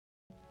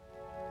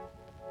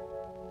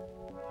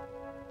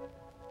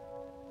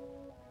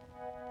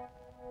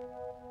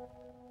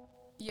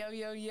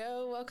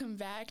Yo, welcome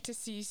back to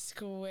C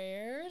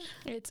Squared.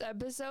 It's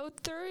episode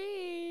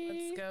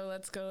 3.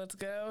 Let's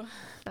go.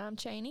 I'm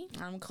Chaney.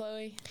 I'm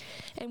Chloe.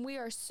 And we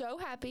are so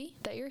happy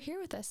that you're here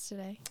with us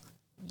today.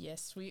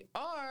 Yes, we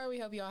are. We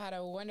hope you all had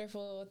a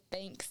wonderful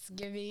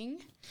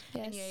Thanksgiving.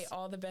 Yes. And you ate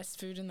all the best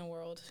food in the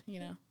world,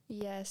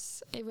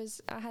 Yes,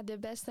 I had the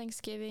best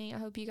Thanksgiving. I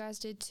hope you guys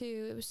did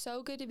too. It was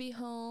so good to be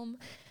home.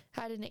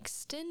 Had an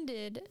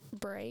extended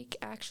break,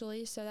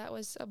 actually, so that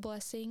was a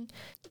blessing.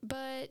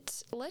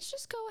 But let's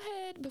just go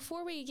ahead,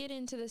 before we get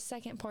into the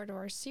second part of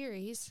our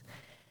series.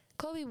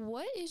 Chloe,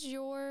 what is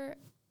your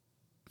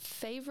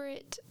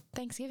favorite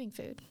Thanksgiving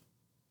food?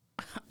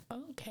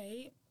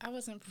 Okay, I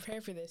wasn't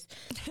prepared for this.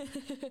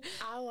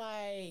 I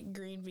like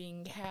green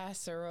bean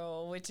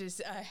casserole, which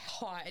is a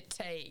hot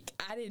take.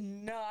 I did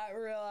not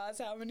realize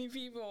how many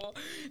people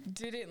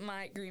didn't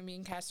like green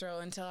bean casserole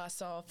until I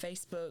saw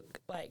Facebook,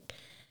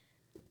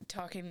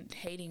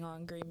 hating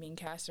on green bean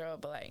casserole,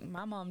 but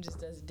my mom just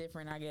does it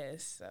different, I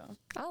guess. So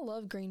I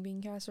love green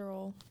bean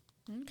casserole.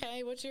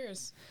 Okay, what's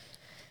yours?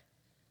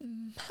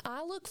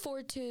 I look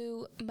forward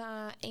to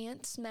my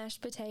aunt's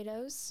mashed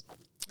potatoes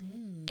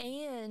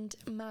and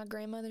my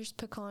grandmother's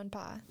pecan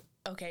pie.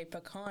 Okay,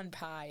 pecan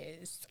pie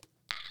is...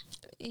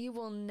 You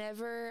will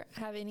never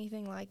have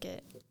anything like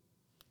it.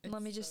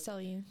 Let me just tell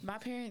you. My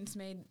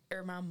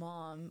my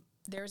mom,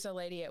 there's a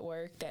lady at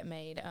work that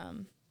made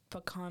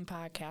pecan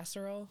pie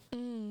casserole.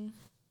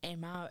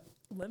 And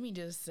let me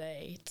just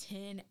say,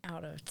 10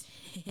 out of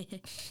 10.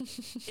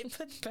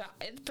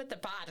 It put the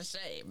pie to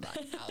shame.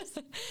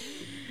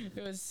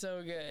 It was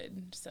so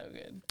good. So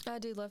good. I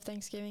do love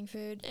Thanksgiving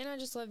food. And I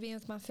just love being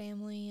with my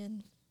family.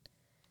 And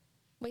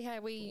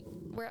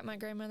we're at my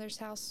grandmother's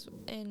house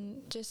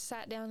and just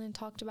sat down and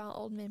talked about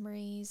old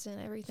memories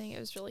and everything. It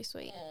was really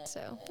sweet.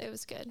 So it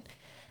was good.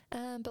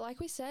 But like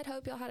we said,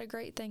 hope y'all had a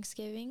great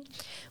Thanksgiving.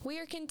 We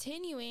are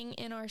continuing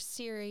in our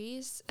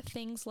series,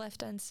 Things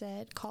Left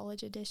Unsaid,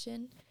 College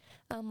Edition.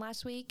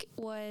 Last week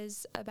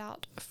was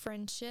about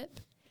friendship.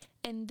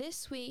 And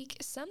this week,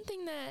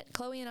 something that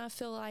Chloe and I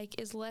feel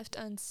like is left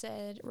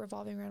unsaid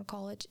revolving around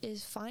college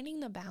is finding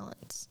the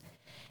balance.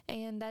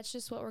 And that's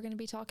just what we're going to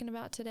be talking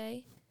about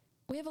today.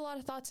 We have a lot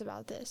of thoughts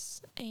about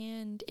this,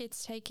 and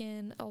it's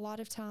taken a lot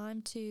of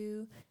time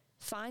to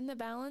find the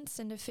balance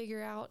and to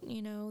figure out,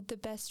 the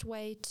best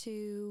way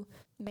to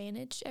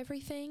manage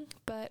everything.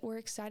 But we're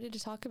excited to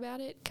talk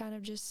about it, kind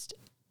of just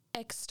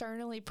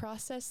externally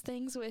process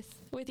things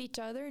with each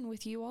other and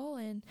with you all,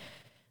 and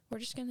we're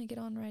just going to get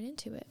on right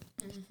into it.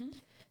 Mm-hmm.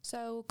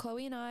 So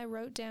Chloe and I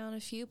wrote down a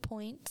few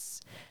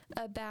points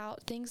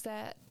about things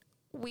that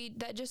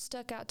just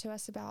stuck out to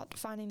us about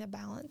finding the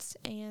balance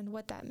and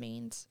what that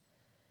means.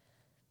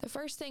 The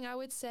first thing I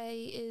would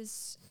say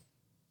is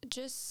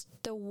just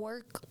the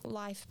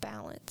work-life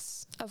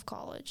balance of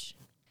college.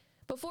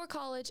 Before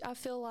college, I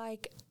feel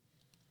like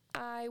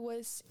I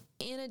was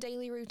in a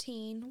daily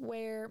routine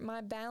where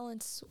my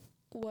balance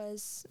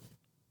was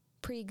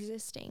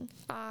pre-existing.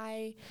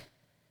 I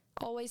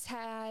always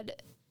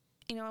had,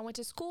 I went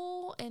to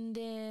school and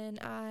then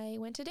I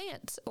went to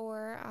dance,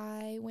 or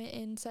I went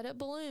and set up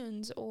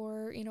balloons,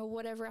 or,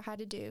 whatever I had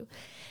to do.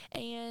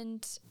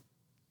 And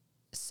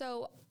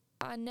so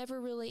I never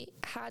really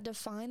had to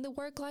find the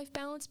work-life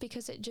balance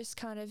because it just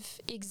kind of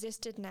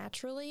existed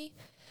naturally.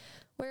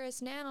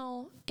 Whereas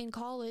now in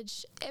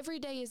college, every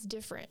day is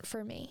different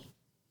for me.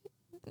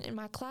 And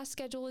my class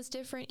schedule is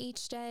different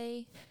each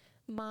day.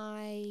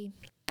 My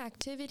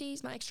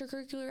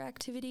extracurricular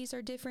activities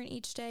are different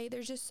each day.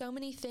 There's just so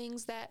many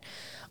things that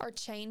are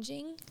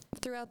changing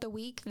throughout the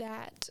week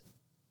that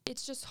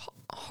it's just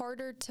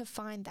harder to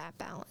find that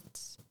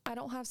balance. I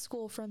don't have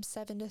school from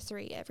 7 to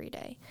 3 every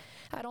day.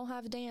 I don't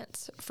have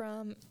dance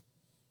from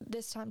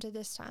this time to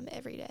this time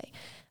every day.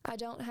 I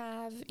don't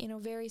have,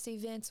 various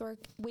events or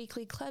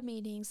weekly club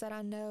meetings that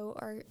I know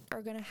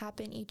are going to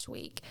happen each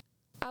week.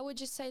 I would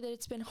just say that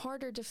it's been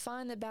harder to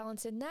find the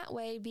balance in that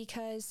way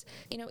because,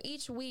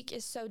 each week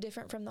is so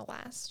different from the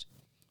last.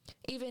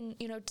 Even,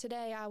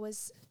 today I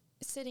was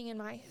sitting in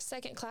my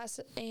second class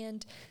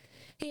and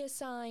he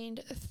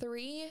assigned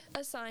 3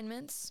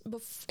 assignments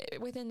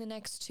within the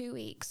next 2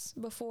 weeks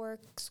before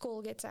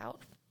school gets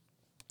out.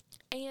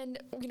 And,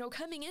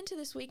 coming into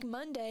this week,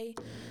 Monday,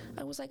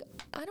 I was like,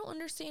 I don't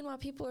understand why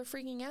people are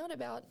freaking out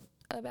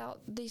about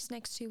these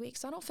next 2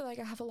 weeks. I don't feel like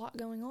I have a lot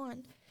going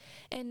on.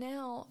 And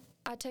now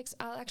I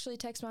actually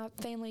text my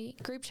family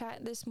group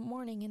chat this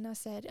morning and I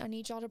said, I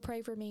need y'all to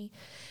pray for me.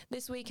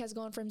 This week has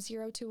gone from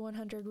 0 to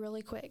 100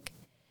 really quick.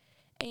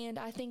 And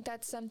I think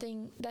that's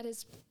something that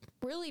has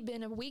really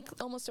been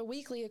almost a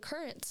weekly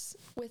occurrence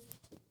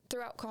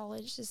throughout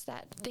college, is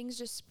that things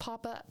just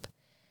pop up.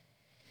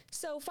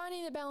 So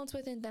finding the balance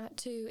within that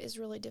too is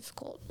really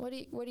difficult. What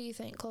do you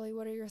think, Chloe?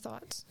 What are your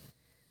thoughts?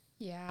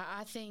 Yeah,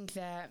 I think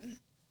that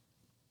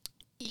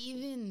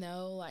even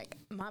though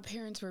my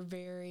parents were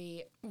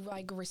very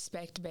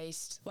respect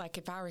based,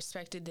 if I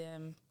respected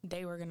them,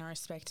 they were gonna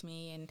respect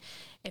me, and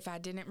if I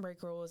didn't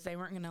break rules, they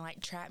weren't gonna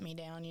trap me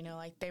down.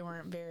 They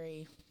weren't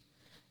very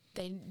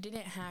they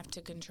didn't have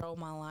to control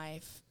my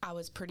life. I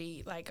was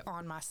pretty, like,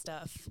 on my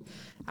stuff.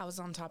 I was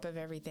on top of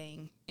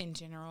everything in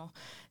general.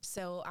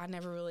 So I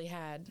never really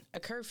had a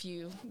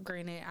curfew.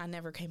 Granted, I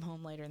never came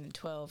home later than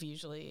 12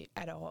 usually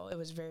at all. It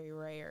was very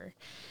rare.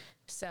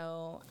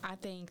 So I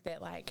think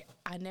that, like,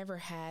 I never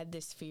had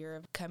this fear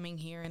of coming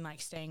here and,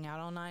 like, staying out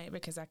all night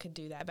because I could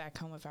do that back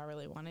home if I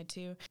really wanted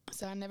to.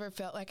 So I never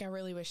felt like I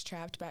really was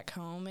trapped back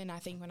home. And I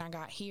think when I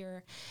got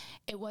here,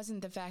 it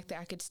wasn't the fact that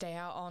I could stay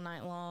out all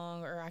night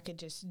long or I could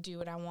just do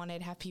what I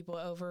wanted, have people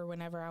over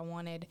whenever I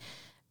wanted.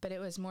 But it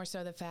was more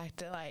so the fact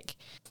that, like,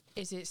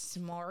 is it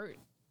smart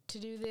to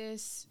do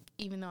this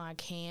even though I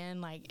can?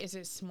 Like, is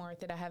it smart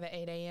that I have at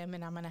 8 a.m.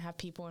 and I'm going to have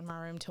people in my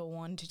room till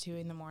 1 to 2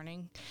 in the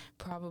morning?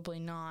 Probably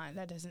not.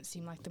 That doesn't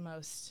seem like the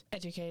most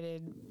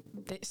educated,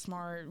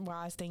 smart,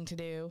 wise thing to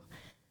do.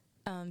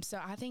 So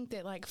I think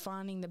that, like,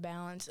 finding the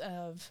balance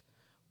of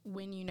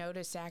when you know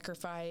to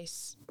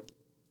sacrifice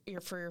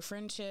for your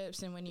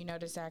friendships and when you know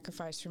to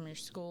sacrifice from your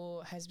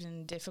school has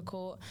been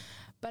difficult.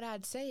 But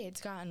I'd say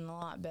it's gotten a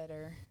lot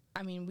better.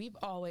 I mean, we've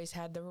always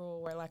had the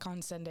rule where, like,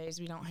 on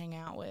Sundays we don't hang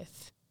out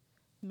with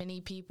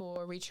many people,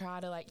 or we try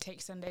to, like, take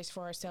Sundays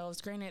for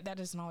ourselves. Granted, that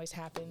doesn't always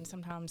happen.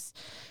 Sometimes,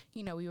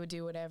 you know, we would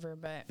do whatever,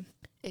 but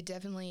it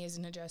definitely is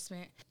an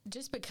adjustment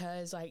just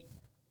because, like,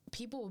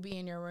 people will be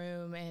in your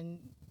room and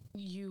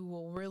you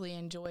will really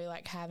enjoy,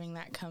 like, having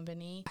that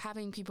company.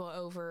 Having people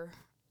over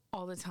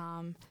all the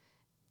time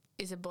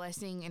is a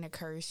blessing and a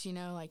curse, you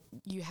know? Like,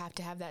 you have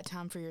to have that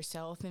time for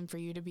yourself and for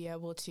you to be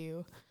able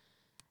to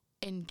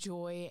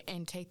enjoy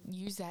and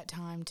use that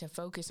time to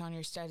focus on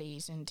your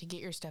studies and to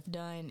get your stuff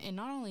done. And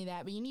not only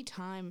that, but you need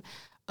time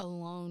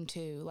alone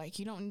too. Like,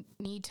 you don't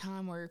need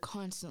time where you're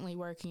constantly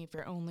working if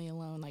you're only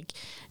alone. Like,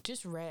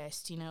 just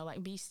rest, you know,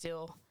 like, be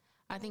still.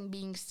 I think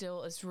being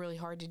still is really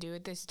hard to do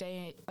at this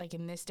day, like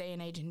in this day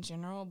and age in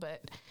general,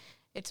 but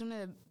it's one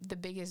of the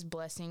biggest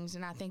blessings.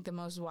 And I think the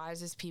most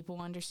wisest people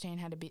understand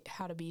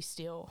how to be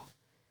still.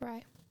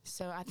 Right.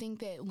 So I think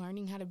that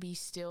learning how to be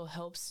still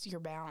helps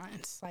your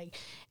balance. Like,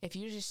 if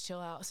you just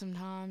chill out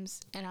sometimes,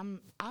 and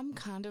I'm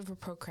kind of a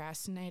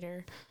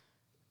procrastinator.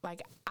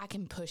 Like, I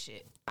can push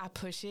it. I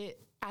push it.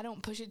 I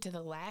don't push it to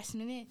the last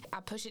minute. I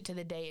push it to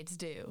the day it's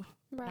due.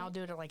 Right. And I'll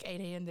do it at, like, 8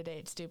 a.m. the day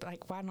it's due. But,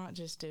 like, why not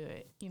just do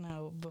it, you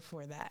know,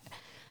 before that?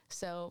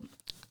 So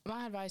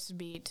my advice would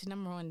be to,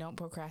 number one, don't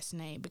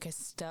procrastinate because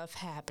stuff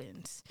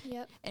happens.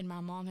 Yep. And my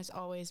mom has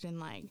always been,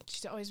 like,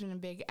 she's always been a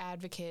big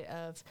advocate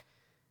of,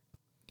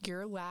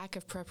 your lack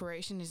of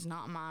preparation is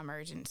not my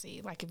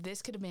emergency. Like, if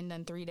this could have been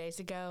done 3 days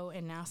ago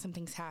and now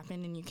something's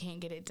happened and you can't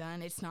get it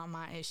done, it's not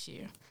my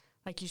issue.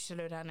 Like, you should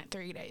have done it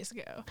 3 days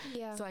ago.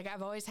 Yeah. So, like,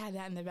 I've always had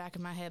that in the back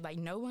of my head. Like,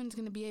 no one's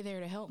going to be there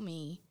to help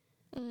me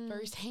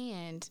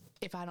firsthand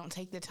if I don't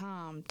take the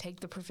time, take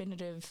the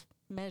preventative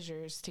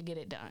measures to get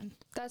it done.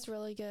 That's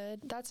really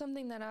good. That's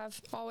something that I've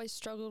always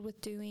struggled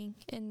with doing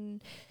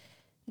and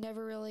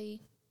never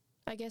really,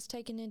 I guess,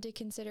 taken into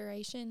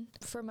consideration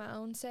for my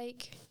own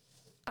sake.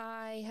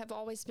 I have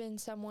always been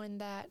someone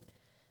that,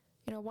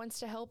 you know, wants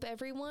to help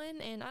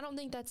everyone, and I don't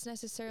think that's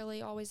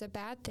necessarily always a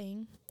bad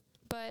thing,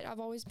 but I've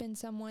always been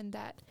someone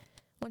that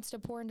wants to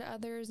pour into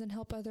others and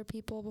help other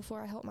people before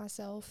I help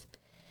myself.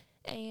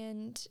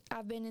 And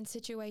I've been in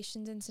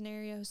situations and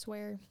scenarios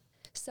where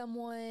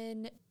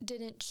someone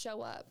didn't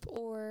show up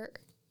or,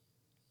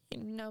 you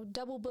know,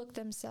 double booked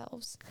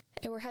themselves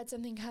or had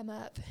something come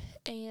up,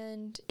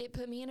 and it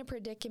put me in a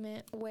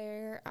predicament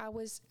where I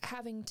was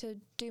having to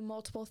do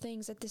multiple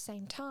things at the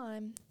same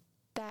time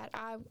that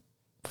I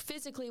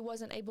physically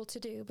wasn't able to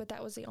do, but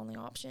that was the only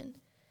option.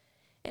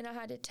 And I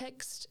had to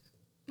text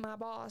my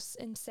boss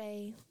and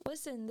say,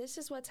 listen, this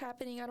is what's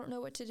happening. I don't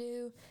know what to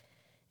do.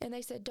 And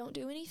they said, don't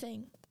do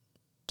anything.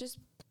 Just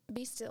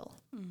be still.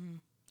 Mm-hmm.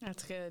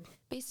 That's good.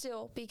 Be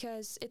still,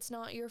 because it's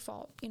not your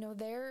fault. You know,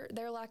 their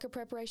lack of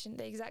preparation,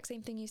 the exact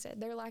same thing you said,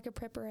 their lack of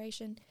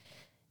preparation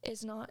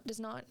does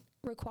not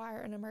require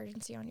an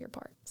emergency on your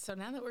part. So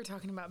now that we're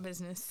talking about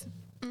business,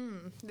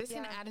 this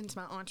can add into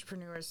my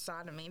entrepreneur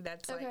side of me.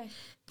 That's okay. Like,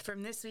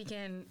 from this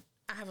weekend,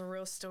 I have a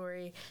real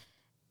story.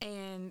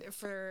 And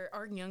for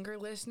our younger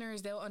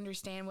listeners, they'll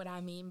understand what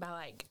I mean by,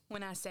 like,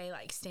 when I say,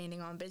 like,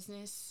 standing on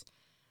business.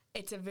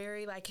 It's a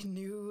very, like,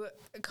 new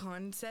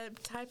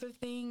concept type of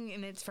thing,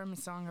 and it's from a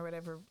song or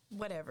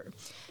whatever.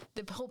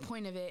 The whole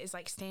point of it is,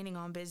 like, standing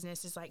on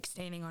business is, like,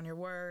 standing on your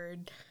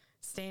word,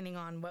 standing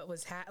on what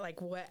was,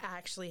 what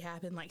actually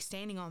happened, like,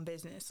 standing on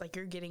business. Like,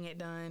 you're getting it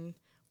done.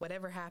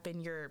 Whatever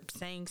happened, you're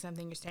saying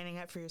something, you're standing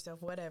up for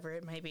yourself, whatever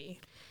it may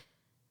be.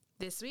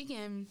 This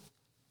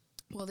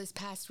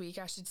past week,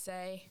 I should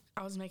say,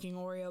 I was making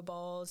Oreo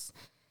balls,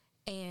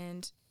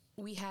 and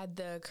we had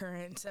the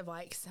occurrence of,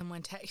 like,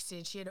 someone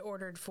texted. She had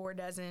ordered 4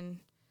 dozen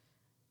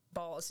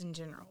balls in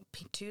general.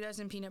 2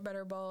 dozen peanut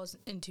butter balls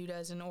and 2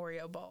 dozen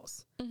Oreo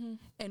balls. Mm-hmm.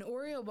 And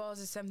Oreo balls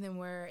is something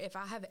where if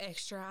I have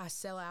extra, I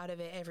sell out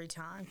of it every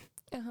time.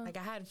 Uh-huh. Like,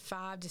 I had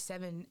 5 to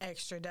 7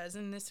 extra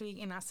dozen this week,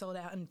 and I sold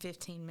out in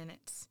 15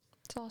 minutes.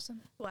 That's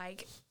awesome.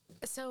 Like,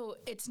 so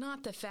it's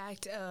not the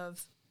fact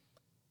of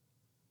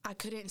I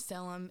couldn't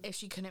sell them if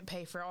she couldn't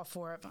pay for all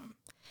 4 of them.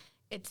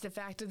 It's the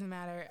fact of the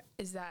matter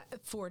is that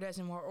 4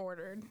 dozen were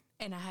ordered,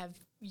 and I have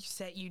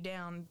set you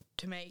down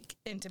to make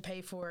and to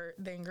pay for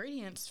the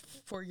ingredients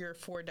for your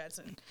 4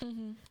 dozen.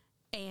 Mm-hmm.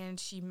 And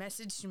she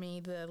messaged me,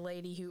 the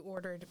lady who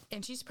ordered,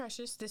 and she's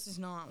precious. This is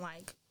not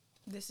like,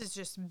 this is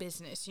just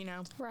business, you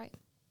know? Right.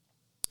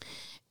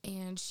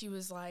 And she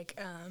was like,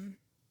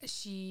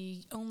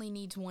 she only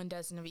needs 1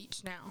 dozen of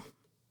each now.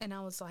 And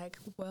I was like,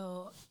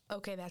 well,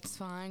 okay, that's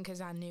fine,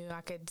 because I knew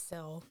I could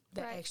sell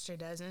the extra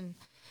dozen.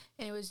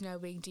 And it was no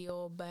big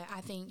deal. But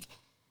I think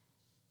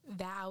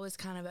that I was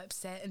kind of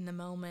upset in the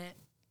moment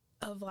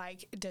of,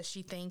 like, does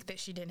she think that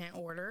she didn't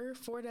order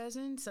 4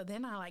 dozen? So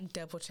then I, like,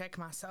 double-check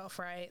myself,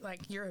 right?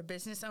 Like, you're a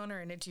business owner,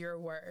 and it's your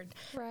word.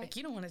 Right. Like,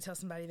 you don't want to tell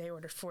somebody they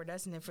ordered 4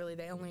 dozen if really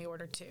they only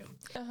ordered 2.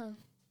 Uh-huh.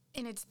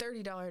 And it's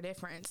 $30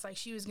 difference. Like,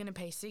 she was going to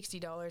pay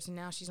 $60, and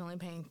now she's only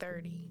paying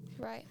 $30.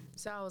 Right.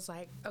 So I was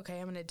like, okay,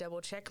 I'm going to double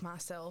check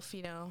myself.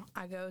 You know,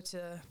 I go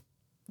to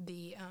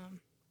the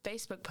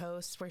Facebook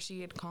post where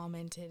she had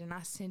commented, and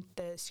I sent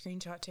the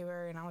screenshot to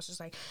her, and I was just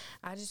like,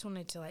 I just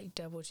wanted to, like,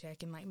 double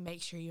check and, like,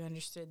 make sure you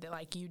understood that,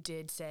 like, you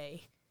did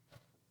say,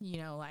 you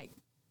know, like,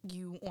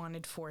 you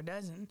wanted 4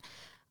 dozen.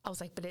 I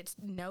was like, but it's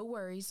no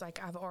worries. Like,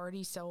 I've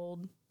already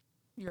sold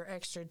your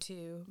extra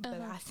 2,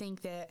 but I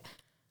think that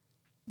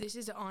this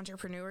is the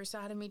entrepreneur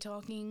side of me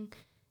talking.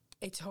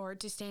 It's hard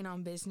to stand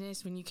on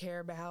business when you care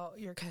about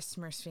your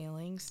customers'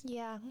 feelings.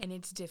 Yeah. And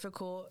it's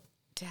difficult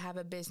to have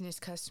a business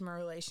customer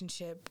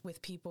relationship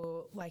with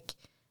people like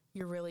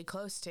you're really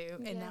close to.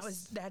 And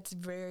that's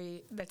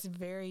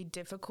very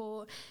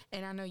difficult.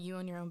 And I know you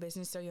own your own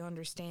business, so you'll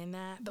understand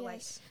that. But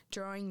like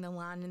drawing the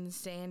line in the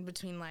sand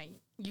between, like,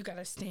 you got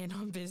to stand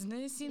on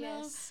business, you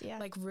know? Yeah.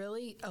 Like,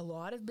 really, a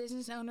lot of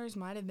business owners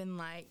might have been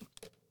like,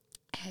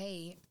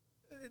 hey,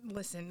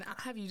 listen,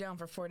 I'll have you down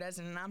for 4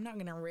 dozen, and I'm not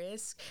going to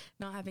risk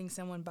not having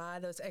someone buy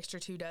those extra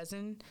 2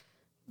 dozen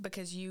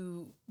because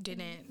you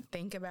didn't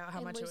think about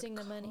how much it would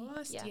cost. The money.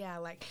 Yeah,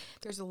 like,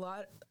 there's a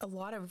lot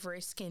of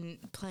risk in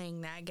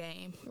playing that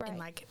game. Right. And,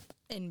 like,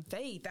 in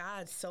faith,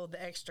 I sold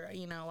the extra,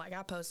 you know, like,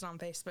 I posted on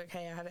Facebook,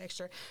 hey, I have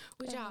extra,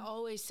 which I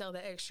always sell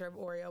the extra of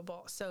Oreo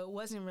balls. So it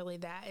wasn't really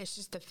that. It's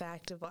just the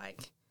fact of,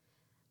 like,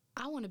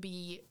 I want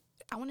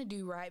to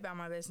do right by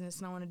my business,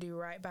 and I want to do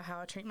right by how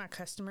I treat my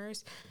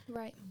customers.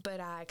 Right. But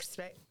I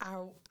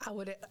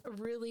would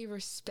really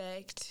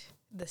respect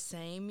the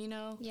same, you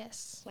know?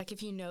 Yes. Like,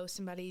 if you know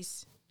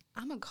somebody's,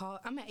 I'm an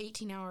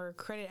 18-hour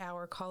credit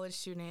hour college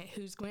student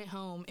who's went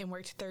home and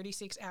worked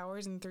 36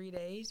 hours in 3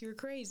 days. You're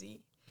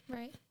crazy.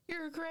 Right.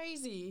 You're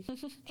crazy.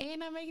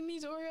 And I'm making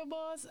these Oreo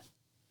balls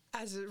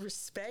as a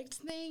respect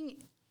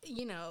thing.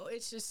 You know,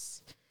 it's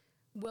just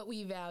what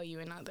we value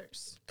in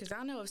others. Because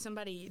I know if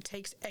somebody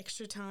takes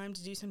extra time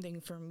to do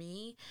something for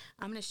me,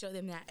 I'm going to show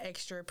them that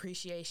extra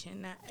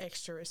appreciation, that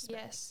extra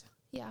respect. Yes.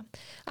 Yeah,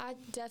 I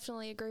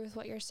definitely agree with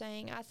what you're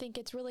saying. I think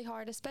it's really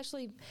hard,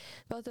 especially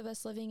both of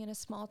us living in a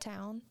small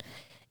town,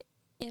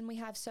 and we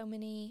have so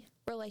many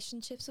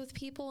relationships with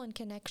people and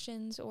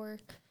connections or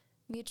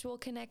mutual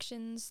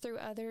connections through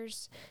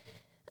others.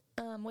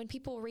 When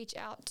people reach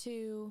out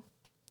to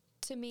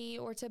me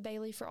or to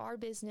Bailey for our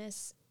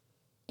business,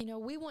 you know,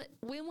 we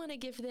want to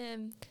give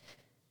them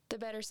the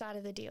better side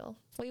of the deal.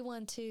 We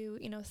want to,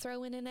 you know,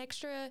 throw in an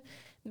extra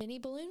mini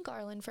balloon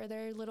garland for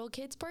their little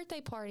kid's birthday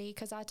party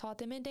because I taught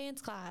them in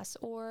dance class,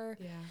 or,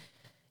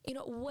 you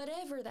know,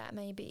 whatever that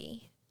may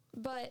be.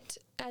 But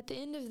at the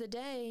end of the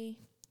day,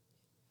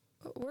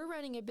 we're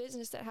running a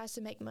business that has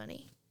to make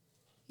money.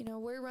 You know,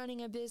 we're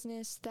running a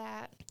business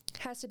that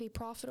has to be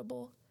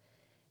profitable,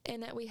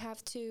 and that we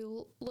have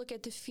to look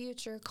at the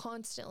future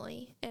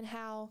constantly and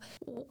how,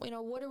 you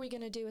know, what are we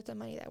going to do with the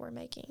money that we're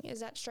making?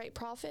 Is that straight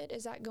profit?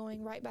 Is that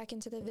going right back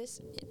into the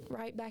business?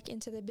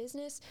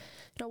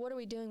 You know, what are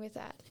we doing with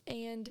that?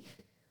 And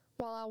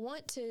while I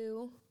want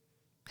to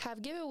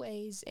have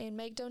giveaways and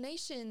make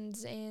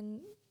donations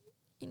and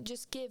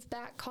just give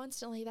back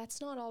constantly,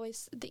 that's not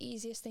always the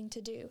easiest thing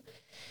to do.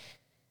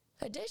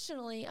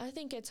 Additionally, I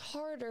think it's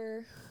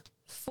harder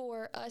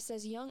for us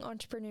as young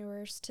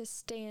entrepreneurs to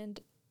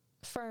stand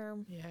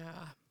firm.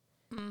 Yeah.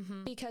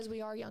 Mm-hmm. Because we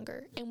are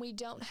younger, and we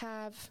don't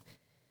have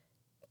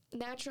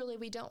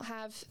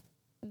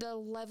the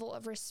level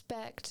of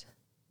respect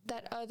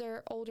that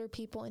other older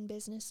people in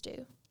business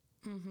do.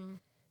 Mm-hmm.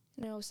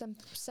 You know,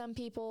 some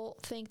people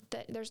think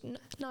that there's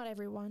not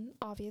everyone,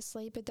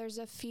 obviously, but there's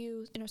a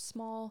few, you know,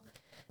 small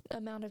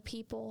amount of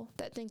people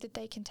that think that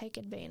they can take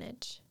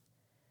advantage.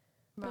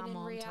 My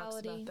mom talks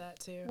about that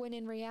too. When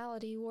in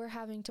reality, we're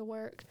having to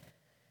work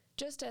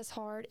just as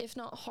hard, if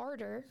not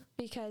harder,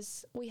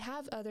 because we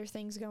have other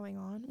things going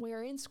on. We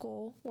are in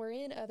school. We're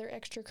in other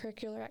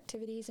extracurricular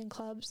activities and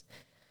clubs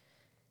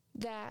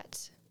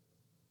that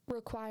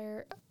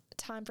require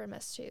time from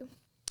us too.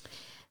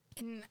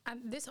 And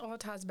this all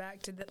ties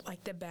back to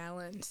the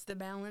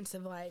balance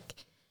of, like,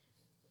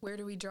 where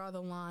do we draw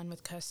the line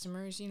with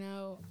customers, you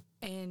know?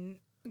 And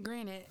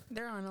granted,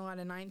 there aren't a lot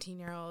of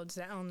 19-year-olds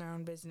that own their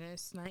own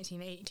business,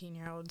 19,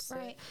 18-year-olds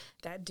Right.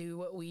 that do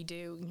what we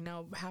do,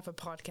 have a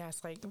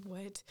podcast, like,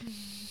 what?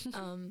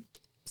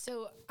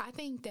 So I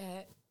think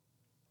that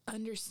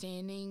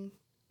understanding,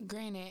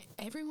 granted,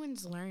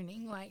 everyone's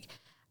learning. Like,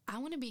 I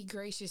want to be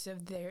gracious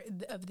of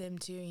them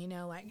too,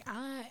 like,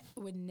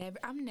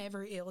 I'm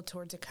never ill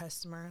towards a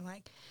customer.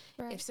 Like,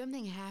 Right. if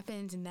something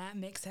happens and that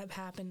mix-up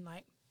happened,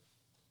 like,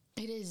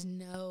 it's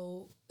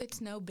no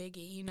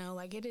biggie,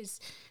 like, it is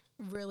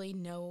really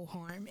no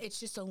harm. It's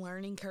just a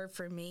learning curve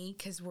for me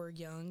because we're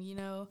young,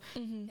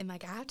 and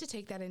like, I have to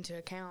take that into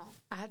account.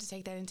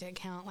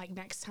 Like,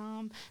 next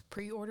time,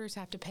 pre-orders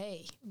have to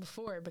pay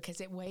before, because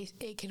it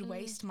could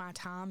waste my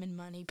time and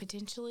money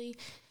potentially,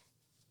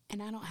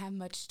 and I don't have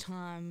much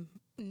time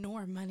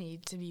nor money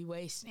to be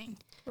wasting.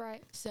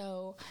 Right.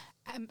 So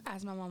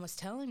as my mom was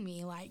telling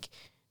me, like,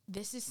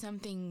 this is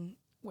something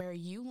where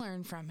you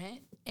learn from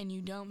it and you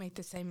don't make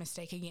the same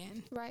mistake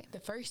again. Right. The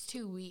first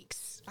 2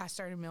 weeks I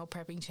started meal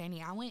prepping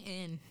Chaney, I went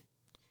in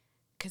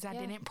because I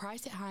didn't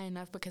price it high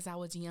enough because I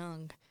was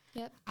young.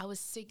 Yep. I was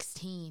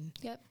 16.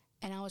 Yep.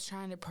 And I was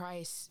trying to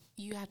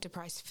you have to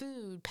price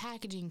food,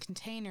 packaging,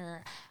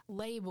 container,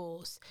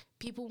 labels.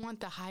 People want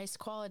the highest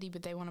quality,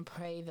 but they want to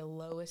pay the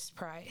lowest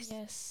price.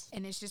 Yes.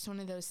 And it's just one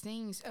of those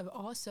things of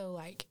also,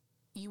 like,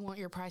 you want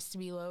your price to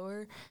be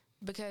lower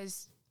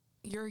because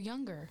you're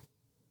younger.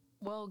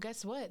 Well,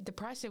 guess what? The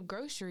price of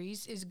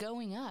groceries is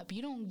going up.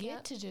 You don't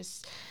get to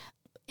just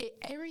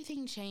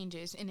everything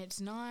changes, and it's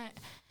not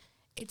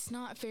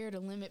fair to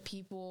limit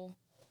people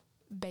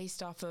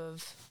based off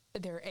of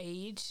their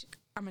age.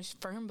 I'm a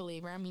firm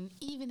believer. I mean,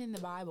 even in the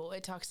Bible,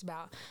 it talks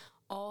about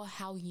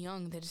how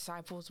young the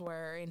disciples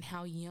were and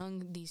how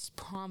young these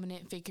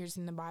prominent figures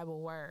in the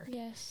Bible were.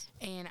 Yes.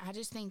 And I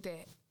just think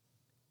that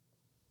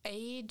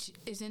age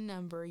is a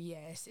number,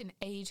 yes, and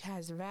age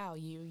has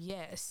value,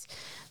 yes,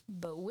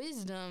 but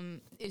wisdom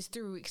is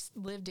through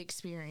lived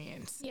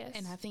experience. Yes.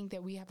 And I think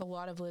that we have a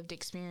lot of lived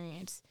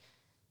experience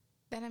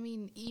that, I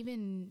mean,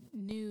 even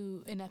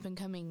new and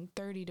up-and-coming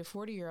 30 to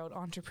 40-year-old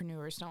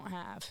entrepreneurs don't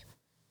have.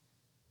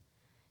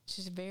 It's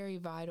just very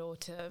vital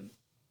to,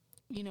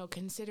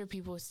 consider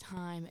people's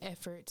time,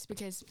 efforts,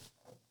 because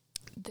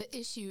the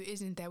issue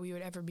isn't that we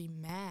would ever be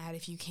mad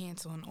if you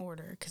cancel an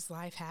order, because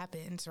life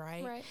happens,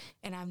 right? Right.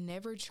 And I've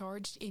never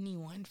charged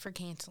anyone for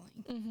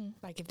canceling. Mm-hmm.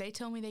 Like, if they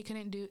tell me they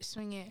couldn't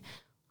swing it,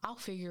 I'll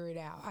figure it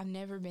out. I've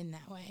never been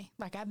that way.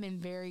 Like, I've been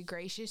very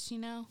gracious,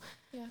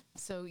 Yeah.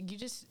 So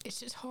it's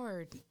just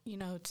hard,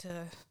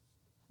 to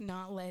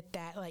not let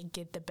that, like,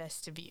 get the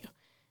best of you.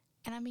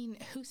 And I mean,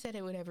 who said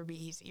it would ever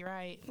be easy,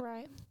 right?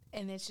 Right.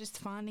 And it's just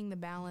finding the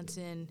balance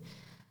in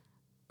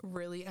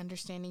really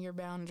understanding your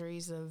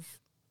boundaries of,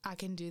 I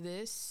can do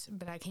this,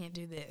 but I can't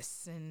do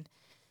this. And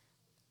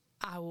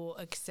I will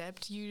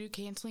accept you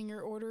canceling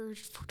your order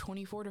for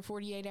 24 to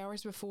 48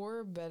 hours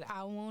before, but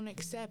I won't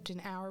accept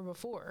an hour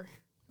before.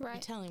 Right.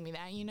 You're telling me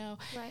that,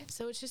 Right.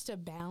 So it's just a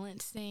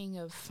balance thing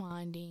of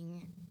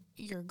finding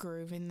your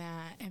groove in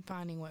that and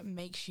finding what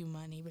makes you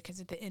money, because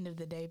at the end of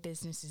the day,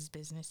 business is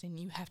business, and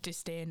you have to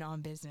stand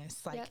on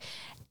business. Like,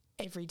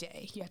 every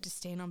day, you have to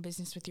stand on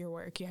business with your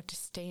work. You have to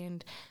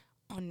stand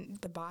on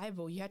the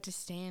Bible. You have to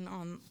stand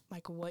on,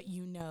 like, what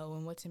you know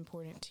and what's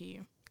important to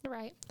you.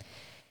 Right.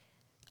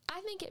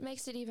 I think it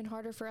makes it even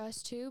harder for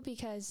us too,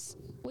 because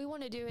we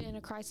want to do it in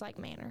a Christ-like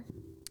manner.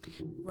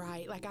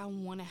 Right. Like, I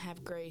want to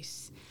have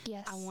grace.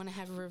 Yes. I want to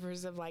have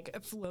rivers of, like, a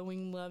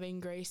flowing, loving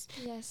grace.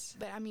 Yes.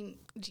 But I mean,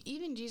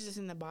 even Jesus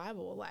in the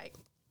Bible, like,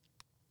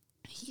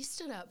 he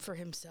stood up for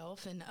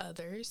himself and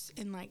others,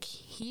 and, like,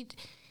 he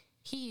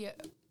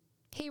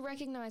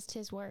recognized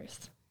his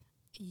worth.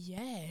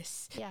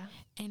 Yes. Yeah.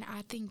 And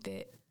I think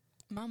that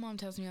my mom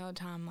tells me all the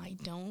time, like,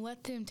 don't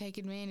let them take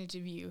advantage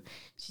of you.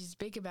 She's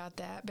big about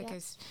that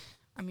because,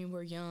 I mean,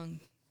 we're young.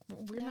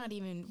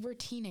 We're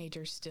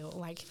teenagers still.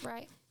 Like,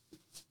 right.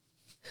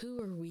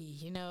 Who are we,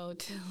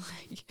 to,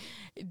 like,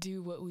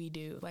 do what we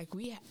do? Like,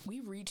 we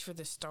reach for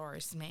the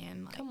stars,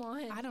 man. Like, come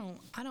on.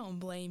 I don't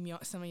blame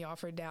some of y'all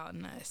for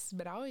doubting us,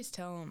 but I always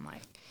tell them,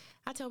 like,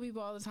 I tell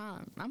people all the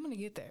time, I'm going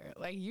to get there.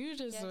 Like, you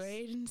just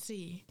wait and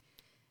see.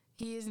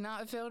 He has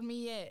not failed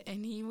me yet,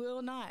 and he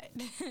will not.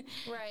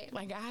 Right.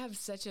 Like, I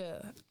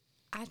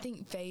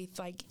think faith,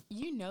 like,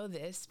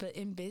 this, but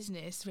in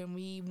business, when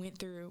we went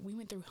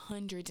through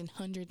hundreds and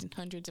hundreds and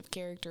hundreds of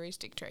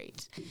characteristic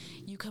traits,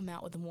 you come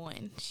out with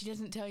one. She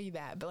doesn't tell you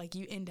that, but, like,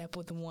 you end up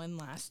with one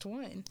last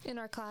one. In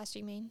our class,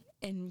 you mean?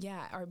 And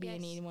our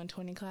B&E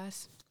 120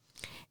 class.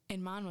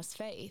 And mine was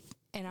faith.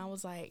 And I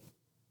was like,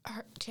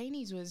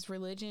 Chaney's was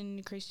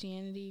religion,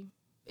 Christianity.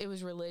 It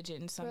was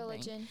religion, something.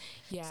 Religion.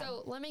 Yeah.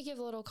 So let me give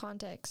a little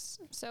context.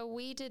 So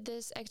we did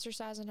this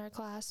exercise in our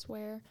class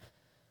where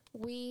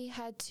we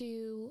had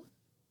to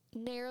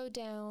narrow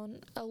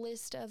down a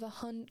list of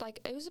 100, like,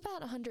 it was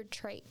about 100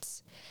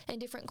 traits and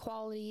different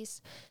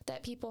qualities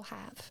that people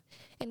have.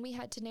 And we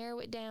had to narrow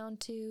it down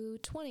to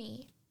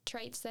 20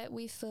 traits that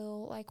we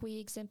feel like we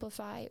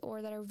exemplify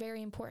or that are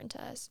very important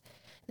to us.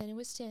 Then it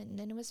was 10,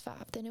 then it was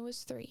 5, then it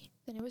was 3,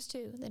 then it was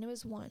 2, then it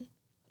was 1.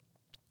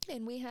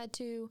 And we had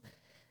to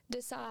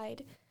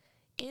decide,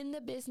 in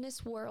the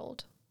business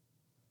world,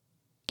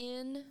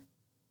 in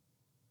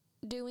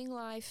doing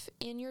life,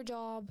 in your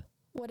job,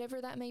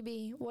 whatever that may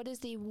be, what is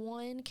the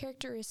one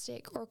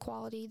characteristic or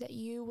quality that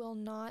you will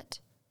not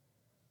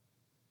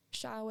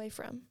shy away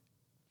from?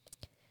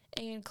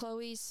 And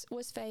Chloe's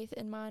was faith,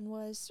 and mine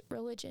was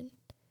religion.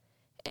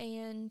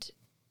 And,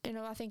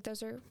 I think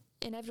those are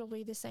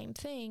inevitably the same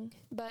thing.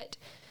 But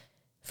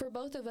for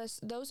both of us,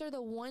 those are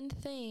the one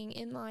thing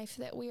in life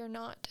that we are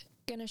not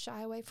going to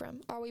shy away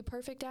from. Are we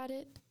perfect at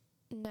it?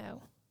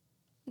 No.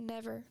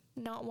 Never.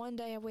 Not one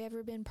day have we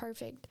ever been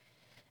perfect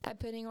at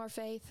putting our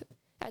faith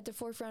at the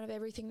forefront of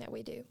everything that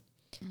we do.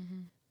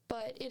 Mm-hmm.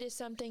 But it is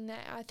something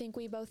that I think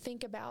we both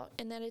think about,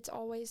 and that it's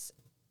always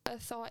a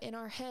thought in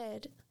our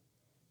head.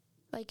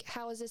 Like,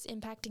 how is this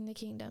impacting the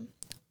kingdom?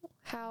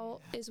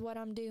 How is what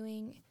I'm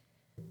doing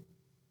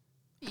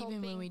helping?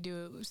 Even when we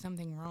do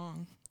something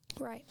wrong.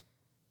 Right.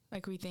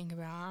 Like, we think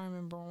about, I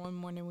remember one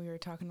morning we were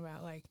talking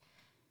about, like,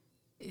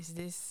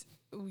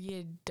 we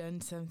had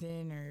done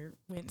something or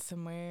went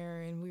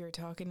somewhere, and we were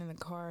talking in the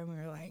car, and we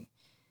were like,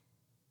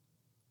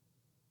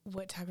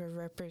 what type of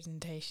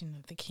representation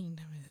of the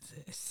kingdom is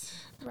this?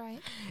 Right.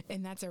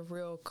 And that's a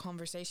real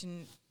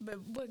conversation. But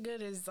what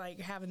good is, like,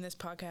 having this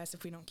podcast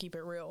if we don't keep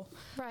it real?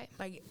 Right.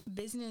 Like,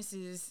 business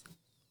is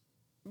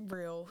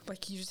real.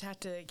 Like, you just have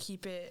to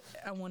keep it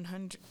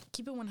 100.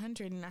 Keep it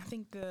 100. And I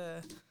think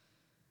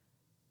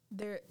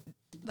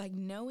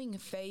knowing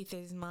faith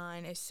is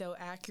mine is so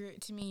accurate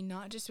to me,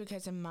 not just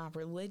because of my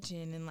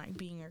religion and, like,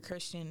 being a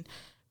Christian,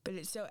 but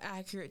it's so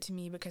accurate to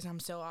me because I'm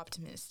so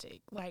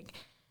optimistic. Like,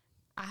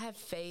 I have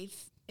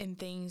faith in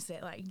things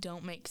that, like,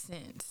 don't make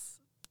sense.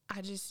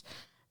 I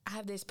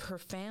have this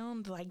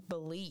profound, like,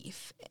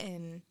 belief,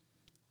 and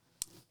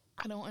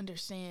I don't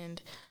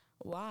understand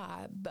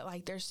why, but,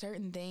 like, there's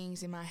certain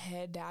things in my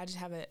head that I just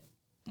have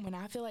when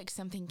I feel like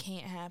something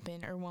can't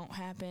happen or won't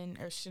happen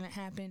or shouldn't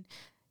happen,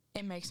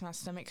 it makes my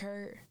stomach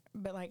hurt.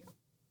 But, like,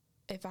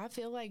 if I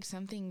feel like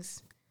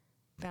something's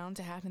bound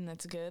to happen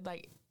that's good,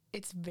 like,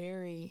 it's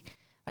very,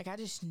 like, I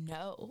just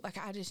know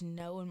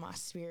in my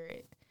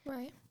spirit.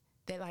 Right.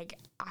 That, like,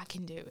 I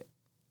can do it.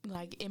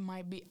 Like, it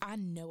might be, I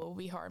know it will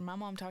be hard. My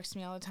mom talks to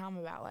me all the time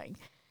about, like,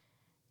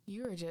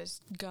 you are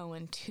just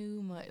going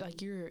too much.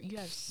 Like, you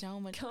have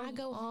so much. I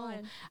go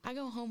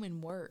home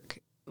and work.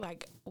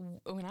 Like,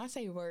 when I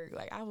say work,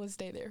 like, I will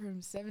stay there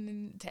from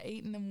 7 to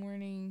 8 in the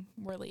morning.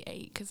 Really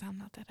 8, because I'm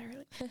not that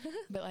early.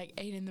 But, like,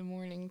 8 in the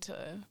morning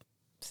to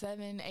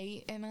 7,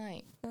 8 at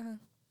night. Uh-huh.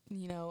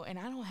 And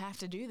I don't have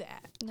to do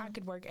that. No. I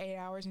could work 8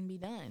 hours and be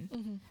done.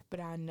 Mm-hmm. But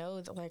I know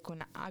that, like,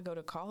 when I go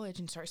to college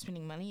and start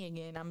spending money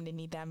again, I'm going to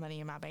need that money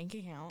in my bank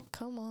account.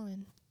 Come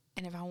on.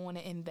 And if I want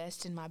to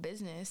invest in my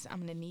business, I'm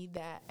going to need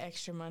that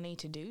extra money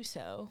to do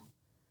so.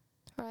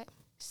 Right.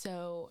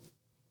 So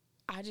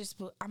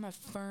I'm a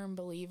firm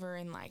believer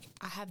in, like,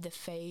 I have the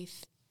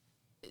faith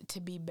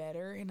to be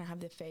better, and I have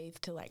the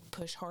faith to, like,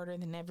 push harder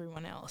than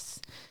everyone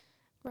else.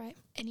 Right.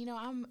 And,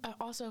 I'm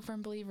also a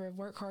firm believer of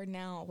work hard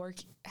now,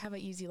 have an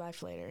easy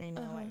life later,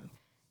 like,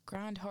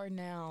 grind hard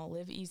now,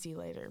 live easy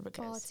later,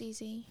 because... Well, it's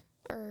easy.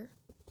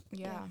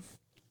 Yeah.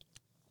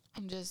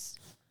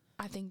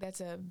 I think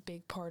that's a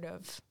big part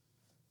of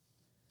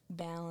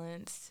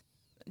balance,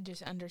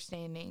 just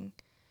understanding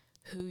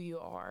who you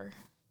are,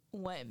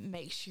 what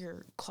makes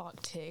your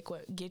clock tick,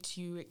 what gets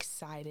you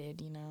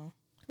excited,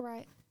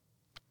 Right.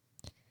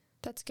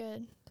 That's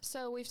good.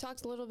 So we've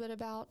talked a little bit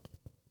about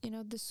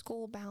the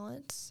school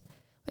balance.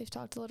 We've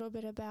talked a little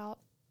bit about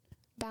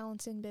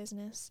balance in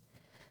business.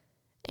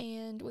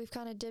 And we've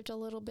kind of dipped a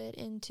little bit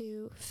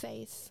into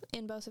faith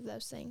in both of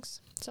those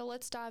things. So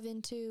let's dive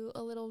in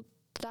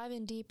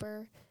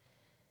deeper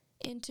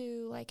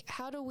into, like,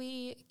 how do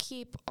we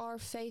keep our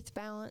faith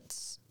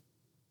balance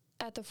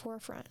at the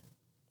forefront?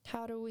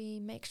 How do we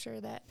make sure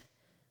that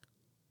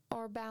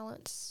our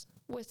balance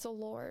with the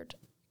Lord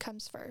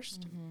comes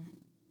first? Mm-hmm.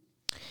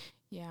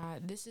 Yeah,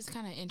 this is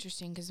kind of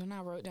interesting because when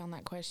I wrote down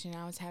that question,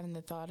 I was having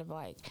the thought of,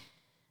 like,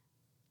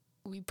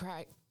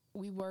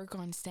 we work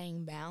on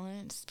staying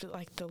balanced, but,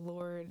 like, the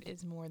Lord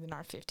is more than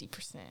our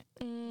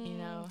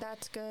 50%,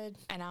 That's good.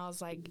 And I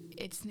was like,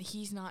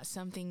 he's not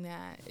something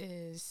that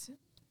is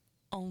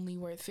only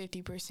worth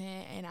 50%.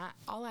 And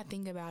all I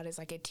think about is,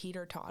 like, a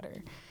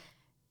teeter-totter.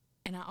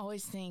 And I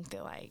always think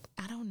that, like,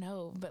 I don't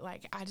know, but,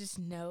 like, I just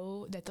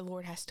know that the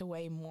Lord has to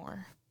weigh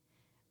more.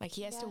 Like,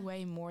 he has to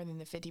weigh more than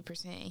the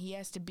 50%. He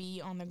has to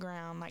be on the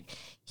ground. Like,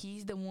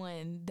 he's the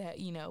one that,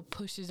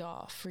 pushes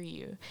off for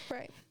you.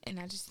 Right. And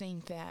I just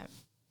think that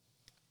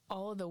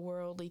all of the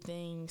worldly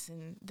things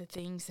and the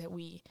things that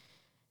we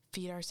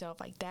feed ourselves,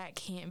 like, that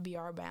can't be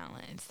our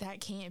balance. That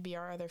can't be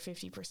our other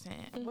 50%.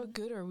 Mm-hmm. What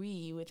good are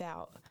we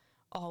without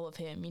all of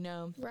him,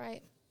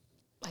 Right.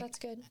 Like, that's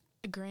good.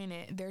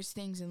 Granted, there's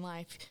things in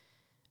life.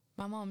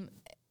 My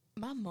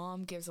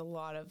mom gives a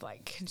lot of,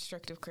 like,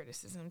 constructive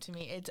criticism to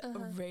me. It's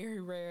very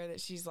rare that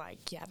she's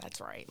like, yeah,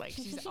 that's right. Like,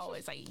 she's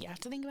always like, you have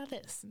to think about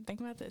this and think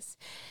about this.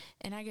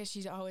 And I guess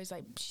she's always,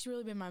 like, she's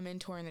really been my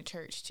mentor in the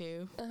church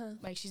too.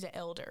 Like, she's an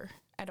elder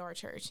at our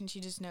church, and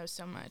she just knows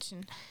so much,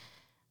 and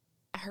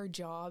her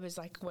job is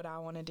like what I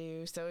want to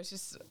do. So it's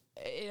just,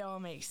 it all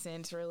makes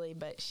sense really.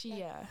 But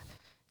she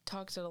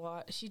talked a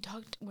lot. She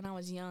talked when I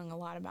was young a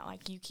lot about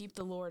like, you keep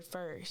the Lord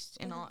first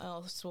and all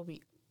else will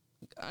be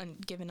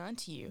given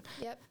unto you.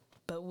 Yep.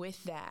 But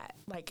with that,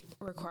 like,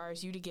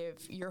 requires you to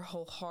give your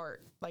whole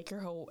heart, like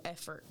your whole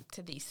effort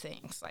to these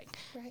things. Like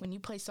when you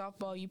play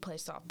softball, you play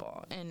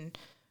softball. And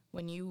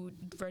when you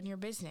run your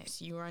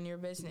business, you run your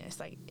business.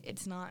 Like,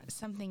 it's not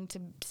something to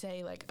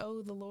say like,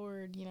 oh, the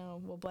Lord, you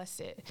know, will bless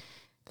it.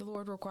 The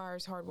Lord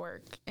requires hard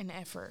work and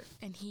effort,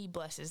 and he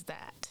blesses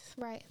that.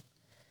 Right.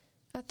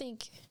 I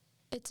think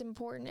it's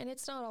important, and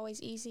it's not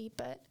always easy,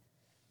 but,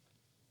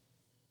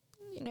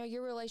 you know,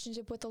 your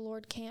relationship with the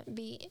Lord can't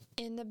be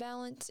in the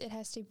balance. It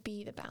has to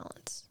be the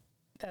balance.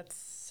 That's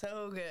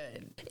so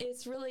good.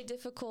 It's really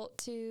difficult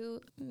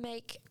to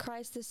make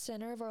Christ the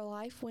center of our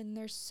life when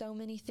there's so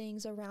many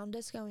things around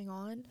us going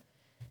on.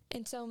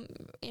 And so,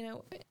 you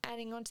know,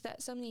 adding on to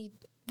that, so many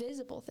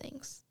visible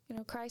things. You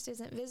know, Christ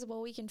isn't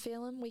visible. We can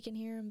feel him, we can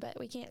hear him, but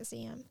we can't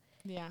see him.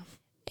 Yeah.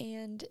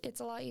 And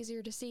it's a lot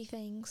easier to see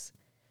things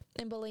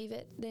and believe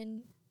it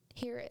than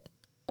hear it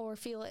or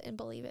feel it and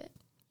believe it.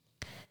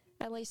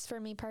 At least for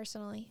me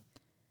personally.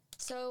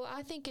 So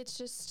I think it's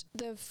just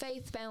the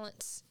faith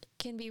balance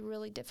can be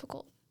really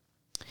difficult.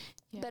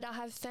 Yeah. But I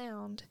have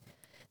found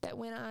that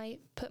when I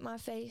put my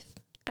faith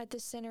at the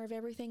center of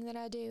everything that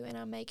I do, and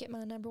I make it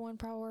my number one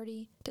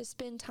priority to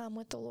spend time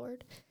with the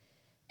Lord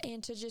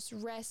and to just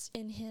rest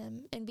in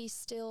him and be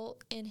still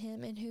in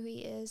him and who he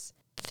is,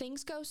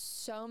 things go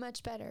so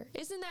much better.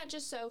 Isn't that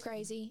just so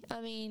crazy? I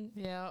mean,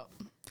 yeah,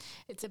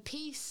 it's a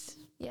peace.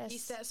 Yes.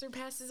 Peace that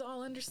surpasses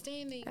all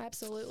understanding.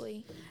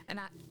 Absolutely. And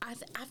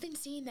I've been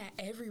seeing that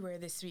everywhere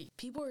this week.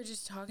 People are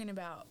just talking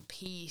about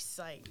peace,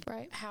 like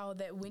how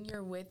that when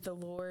you're with the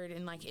Lord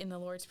and like in the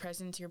Lord's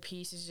presence, your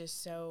peace is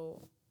just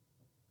so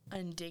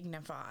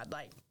undignified.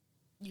 Like,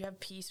 you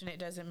have peace when it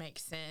doesn't make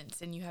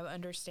sense, and you have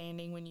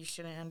understanding when you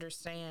shouldn't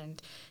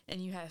understand,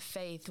 and you have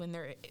faith when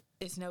there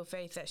is no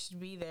faith that should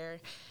be there.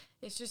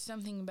 It's just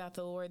something about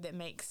the Lord that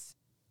makes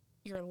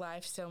your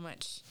life so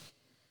much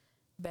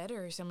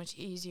better, so much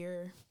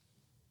easier,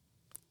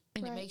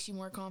 and it makes you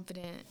more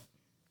confident.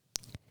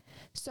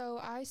 So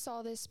I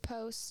saw this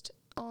post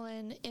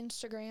on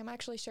Instagram. I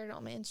actually shared it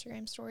on my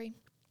Instagram story.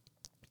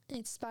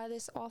 It's by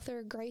this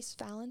author, Grace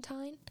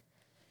Valentine.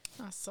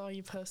 I saw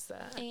you post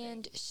that.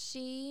 And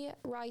she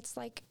writes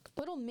like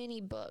little mini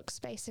books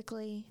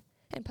basically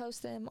and posts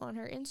them on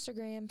her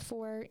Instagram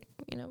for,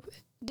 you know,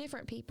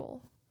 different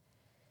people.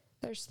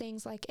 There's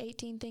things like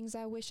 18 things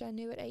I wish I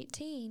knew at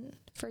 18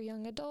 for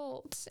young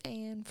adults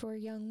and for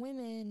young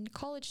women,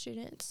 college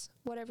students,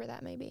 whatever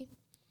that may be.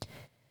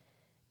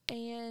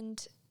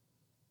 And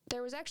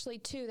there was actually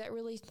two that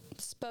really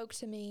spoke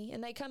to me,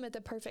 and they come at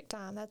the perfect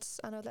time.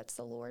 I know that's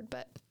the Lord,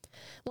 but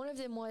one of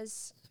them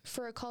was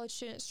for a college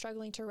student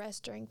struggling to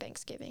rest during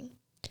Thanksgiving.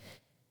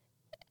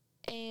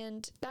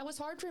 And that was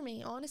hard for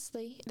me,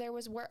 honestly. There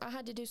was where I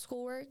had to do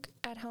schoolwork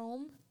at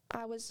home.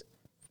 I was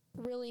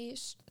really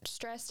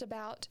stressed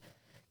about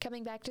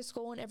coming back to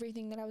school and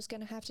everything that I was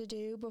going to have to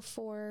do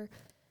before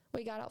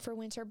we got out for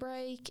winter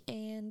break.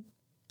 And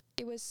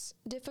it was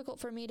difficult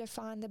for me to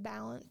find the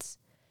balance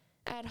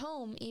at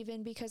home,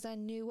 even because I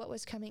knew what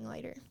was coming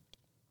later.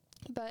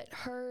 But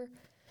her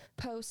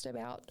post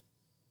about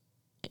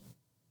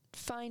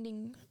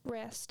finding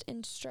rest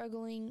and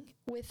struggling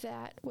with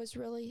that was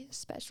really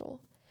special.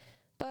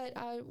 But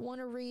I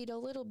want to read a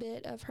little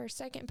bit of her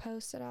second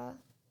post that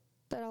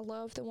I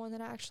love, the one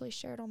that I actually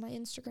shared on my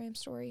Instagram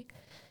story.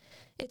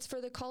 It's for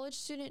the college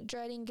student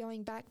dreading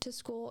going back to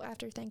school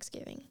after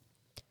Thanksgiving.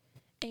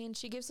 And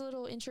she gives a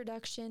little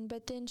introduction,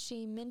 but then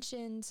she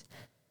mentions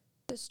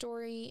the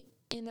story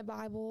in the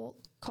Bible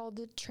called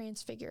the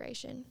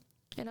Transfiguration.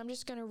 And I'm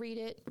just going to read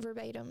it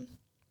verbatim.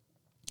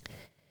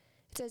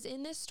 It says,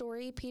 in this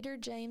story, Peter,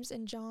 James,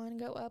 and John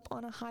go up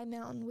on a high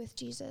mountain with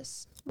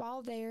Jesus.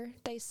 While there,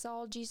 they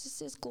saw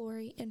Jesus'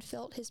 glory and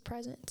felt his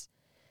presence.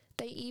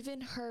 They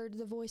even heard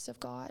the voice of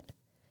God.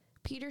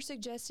 Peter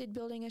suggested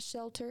building a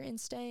shelter and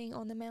staying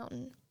on the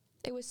mountain.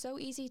 It was so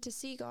easy to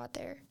see God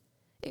there.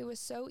 It was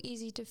so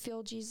easy to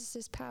feel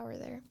Jesus' power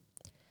there.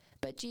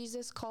 But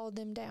Jesus called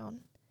them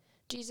down.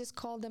 Jesus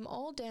called them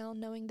all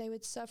down, knowing they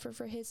would suffer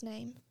for his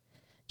name.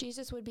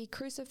 Jesus would be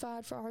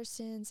crucified for our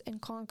sins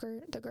and conquer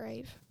the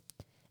grave.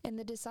 And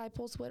the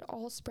disciples would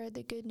all spread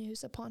the good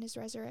news upon his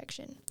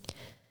resurrection.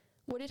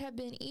 Would it have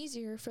been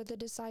easier for the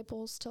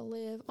disciples to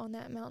live on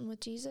that mountain with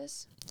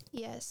Jesus?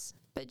 Yes,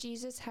 but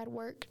Jesus had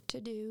work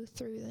to do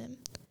through them.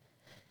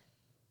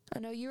 I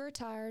know you are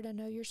tired. I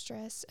know you're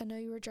stressed. I know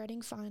you were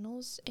dreading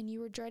finals, and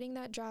you were dreading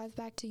that drive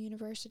back to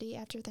university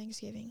after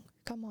Thanksgiving.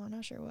 Come on,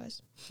 I sure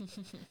was.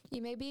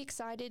 You may be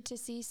excited to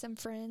see some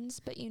friends,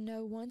 but you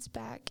know once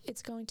back,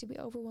 it's going to be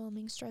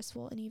overwhelming,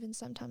 stressful, and even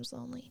sometimes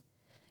lonely.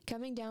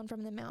 Coming down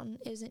from the mountain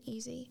isn't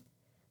easy.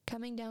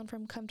 Coming down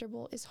from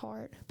comfortable is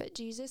hard, but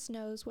Jesus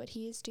knows what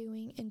he is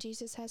doing, and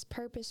Jesus has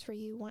purpose for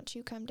you once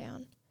you come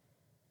down.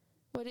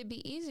 Would it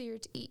be easier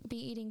to be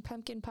eating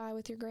pumpkin pie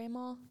with your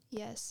grandma?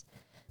 Yes.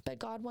 But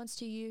God wants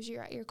to use you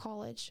at your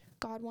college.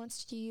 God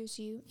wants to use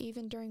you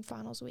even during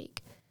finals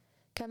week.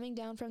 Coming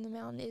down from the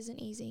mountain isn't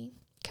easy.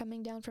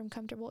 Coming down from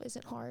comfortable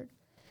isn't hard.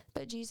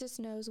 But Jesus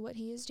knows what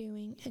he is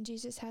doing, and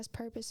Jesus has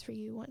purpose for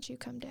you once you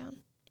come down.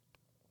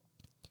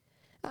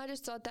 I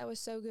just thought that was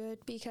so good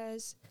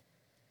because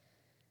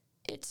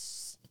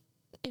it's,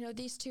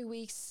 these 2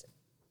 weeks,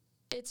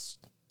 it's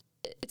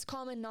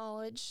common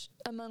knowledge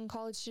among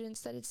college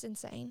students that it's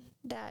insane,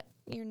 that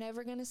you're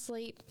never going to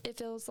sleep. It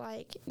feels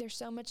like there's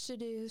so much to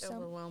do.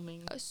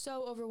 Overwhelming.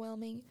 So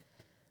overwhelming.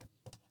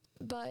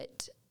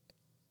 But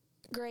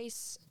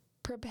grace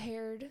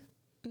prepared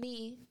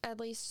me, at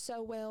least,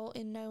 so well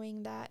in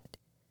knowing that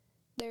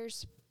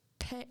there's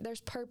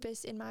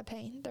purpose in my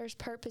pain. There's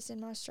purpose in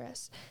my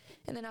stress.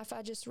 And then if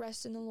I just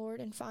rest in the Lord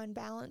and find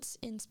balance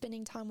in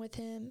spending time with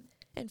him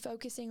and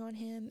focusing on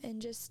him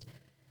and just,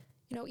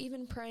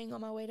 even praying on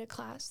my way to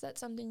class. That's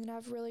something that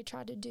I've really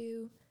tried to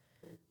do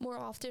more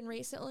often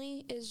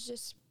recently, is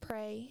just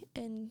pray.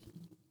 And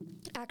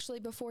actually,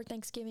 before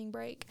Thanksgiving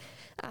break,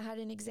 I had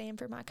an exam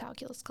for my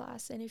calculus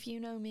class. And if you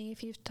know me,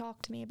 if you've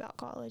talked to me about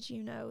college,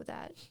 you know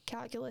that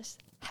calculus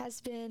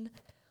has been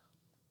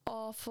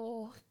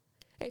awful.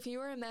 If you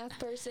are a math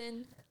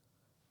person,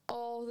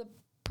 all the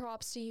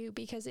props to you,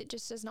 because it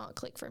just does not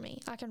click for me.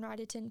 I can write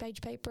a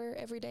 10-page paper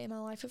every day of my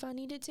life if I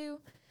needed to.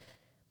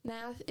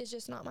 Math is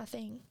just not my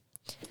thing.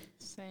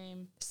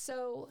 Same.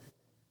 So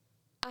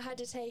I had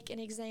to take an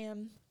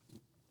exam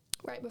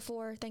right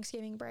before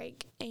Thanksgiving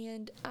break,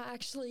 and I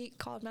actually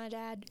called my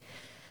dad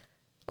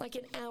like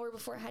an hour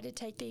before I had to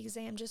take the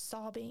exam, just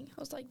sobbing.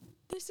 I was like,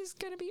 this is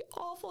going to be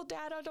awful,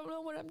 Dad. I don't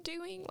know what I'm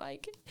doing.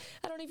 Like,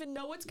 I don't even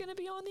know what's going to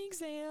be on the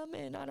exam,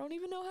 and I don't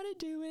even know how to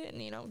do it,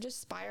 and,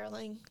 just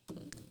spiraling.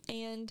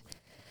 And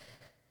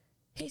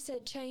he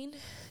said, Chane,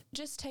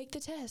 just take the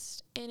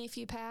test, and if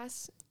you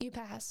pass, you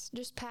pass.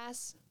 Just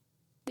pass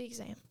the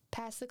exam.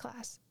 Pass the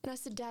class. And I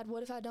said, Dad,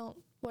 what if I don't?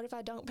 What if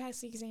I don't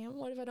pass the exam?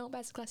 What if I don't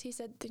pass the class? He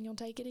said, then you'll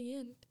take it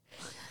again.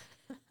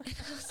 And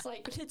I was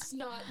like, it's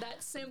not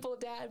that simple,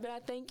 Dad, but I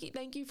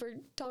thank you for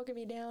talking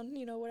me down,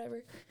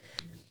 whatever.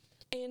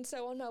 And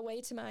so on my way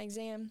to my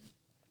exam,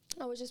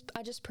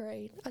 I just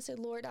prayed. I said,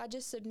 Lord, I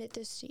just submit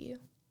this to you.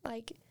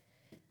 Like,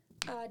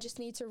 I just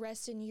need to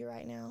rest in you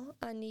right now.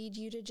 I need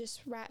you to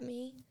just wrap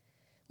me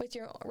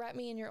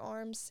in your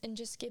arms and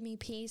just give me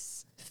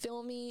peace.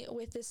 Fill me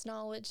with this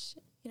knowledge.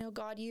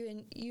 God, you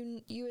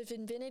have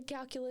invented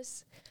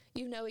calculus.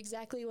 You know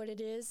exactly what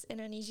it is,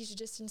 and I need you to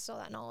just instill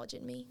that knowledge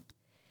in me.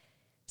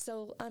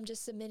 So I'm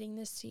just submitting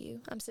this to you.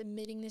 I'm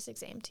submitting this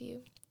exam to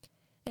you.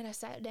 And I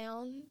sat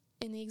down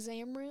in the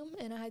exam room,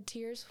 and I had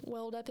tears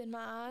welled up in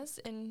my eyes,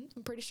 and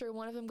I'm pretty sure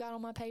one of them got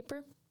on my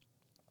paper.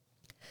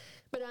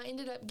 But I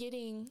ended up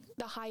getting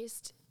the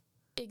highest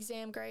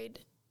exam grade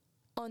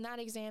on that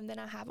exam than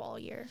I have all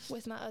year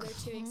with my other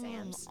two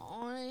exams.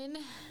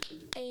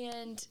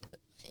 And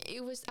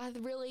I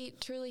really,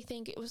 truly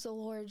think it was the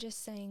Lord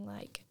just saying,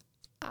 like,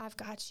 I've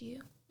got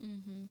you.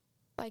 Mm-hmm.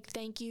 Like,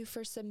 thank you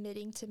for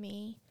submitting to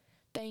me.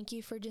 Thank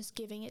you for just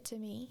giving it to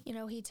me.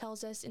 He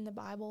tells us in the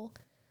Bible,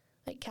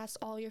 like, cast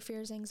all your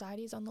fears,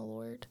 anxieties on the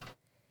Lord.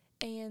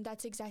 And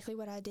that's exactly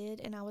what I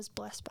did, and I was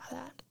blessed by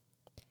that.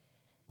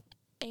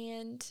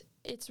 And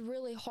it's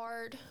really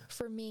hard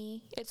for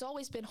me. It's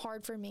always been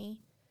hard for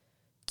me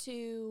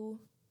to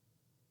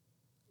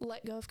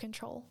let go of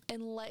control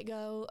and let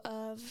go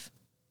of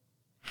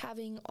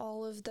having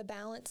all of the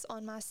balance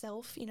on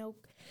myself.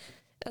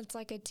 It's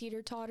like a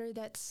teeter-totter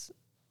that's,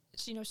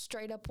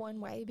 straight up one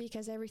way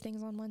because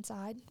everything's on one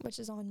side, which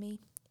is on me.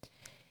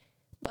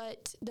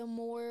 But the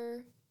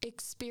more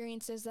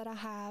experiences that I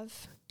have,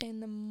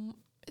 and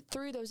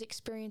through those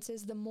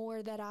experiences, the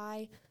more that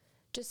I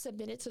just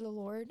submit it to the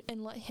Lord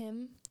and let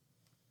him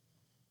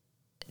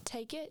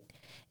take it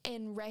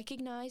and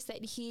recognize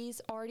that he's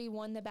already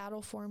won the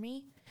battle for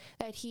me,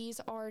 that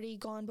he's already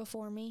gone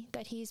before me,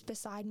 that he's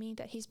beside me,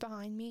 that he's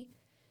behind me,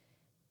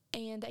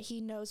 and that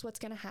he knows what's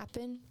going to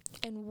happen,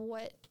 and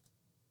what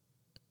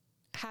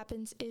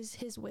happens is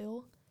his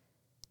will.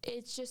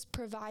 It just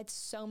provides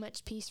so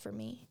much peace for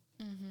me.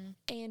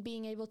 Mm-hmm. And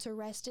being able to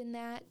rest in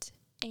that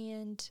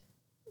and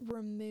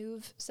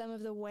remove some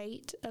of the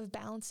weight of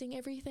balancing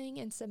everything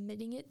and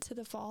submitting it to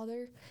the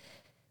Father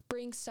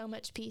brings so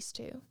much peace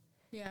too.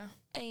 Yeah.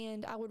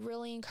 And I would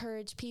really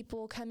encourage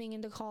people coming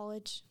into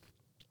college,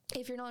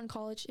 if you're not in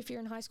college, if you're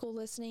in high school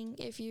listening,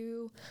 if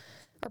you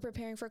are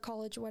preparing for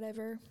college,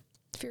 whatever,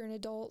 if you're an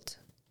adult,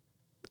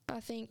 I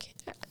think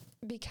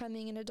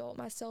becoming an adult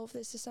myself,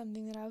 this is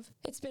something that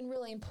it's been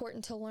really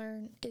important to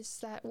learn, is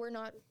that we're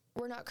not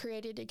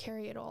created to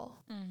carry it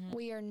all. Mm-hmm.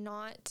 We are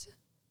not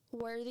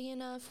worthy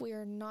enough. We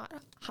are not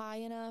high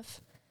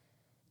enough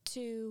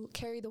to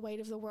carry the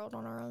weight of the world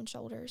on our own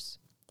shoulders.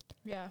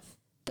 Yeah.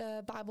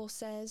 The Bible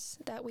says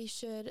that we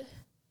should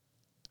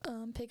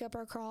pick up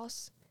our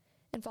cross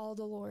and follow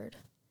the Lord.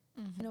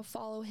 Mm-hmm.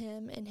 Follow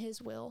him and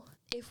his will.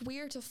 If we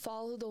are to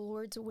follow the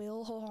Lord's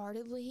will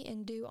wholeheartedly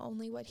and do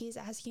only what he's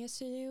asking us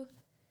to do,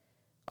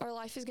 our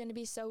life is going to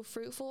be so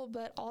fruitful,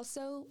 but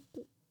also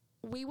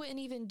we wouldn't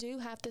even do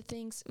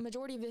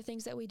majority of the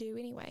things that we do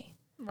anyway.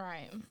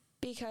 Right.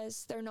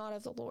 Because they're not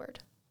of the Lord.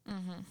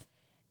 Mm-hmm.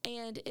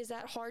 And is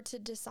that hard to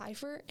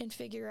decipher and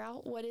figure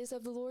out what is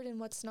of the Lord and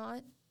what's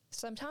not?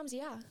 Sometimes,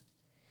 yeah.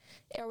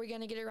 Are we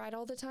going to get it right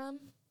all the time?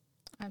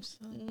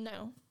 Absolutely.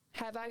 No.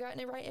 Have I gotten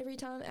it right every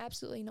time?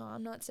 Absolutely not.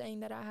 I'm not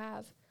saying that I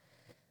have.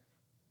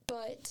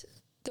 But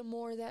the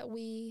more that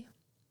we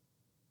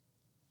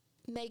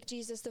make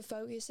Jesus the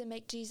focus and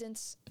make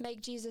Jesus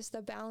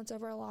the balance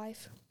of our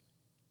life,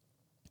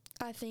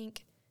 I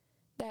think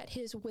that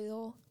his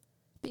will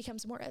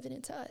becomes more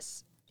evident to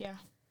us. Yeah,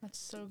 that's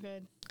so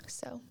good.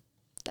 So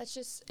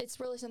it's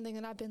really something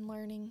that I've been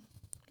learning.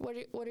 What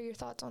are your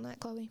thoughts on that,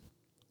 Chloe?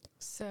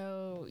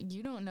 So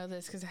you don't know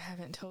this because I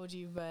haven't told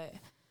you, but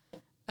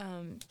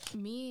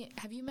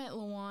have you met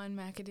LaJuan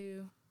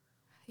McAdoo?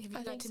 Have you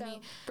I think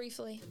so,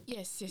 briefly.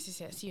 Yes,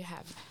 you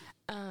have.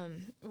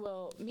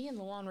 Well, me and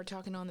LaJuan were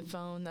talking on the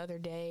phone the other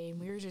day,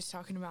 and we were just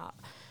talking about,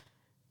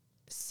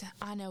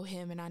 I know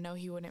him, and I know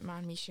he wouldn't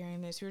mind me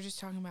sharing this. We were just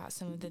talking about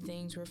some of the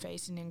things we're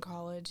facing in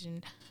college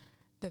and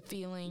the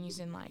feelings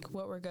and, like,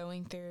 what we're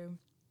going through.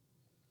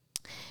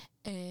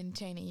 And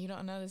Chaney, you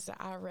don't know this,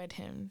 I read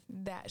him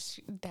that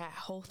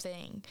whole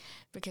thing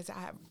because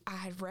I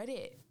had read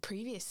it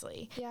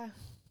previously. Yeah.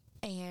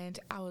 And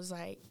I was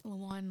like,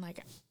 LaJuan,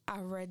 like, I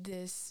read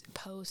this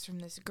post from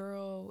this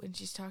girl, and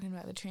she's talking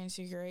about the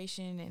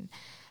transfiguration, and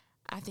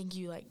I think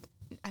you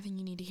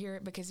need to hear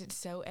it because it's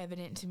so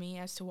evident to me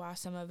as to why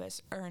some of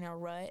us are in a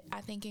rut,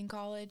 I think, in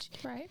college.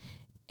 Right.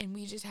 And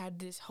we just had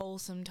this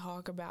wholesome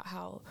talk about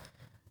how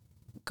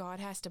God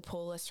has to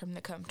pull us from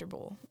the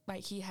comfortable.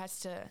 Like, he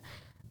has to,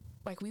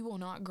 like, we will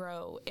not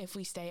grow if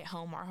we stay at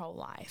home our whole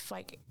life.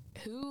 Like,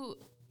 who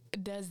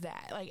does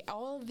that? Like,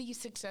 all of these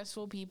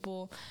successful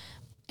people,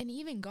 and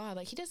even God,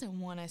 like, he doesn't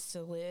want us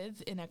to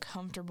live in a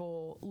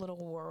comfortable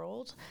little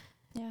world.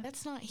 Yeah.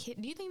 That's not,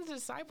 do you think the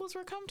disciples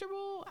were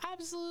comfortable?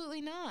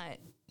 Absolutely not.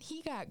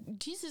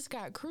 Jesus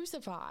got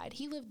crucified.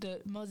 He lived the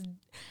most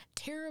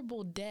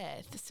terrible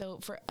death. So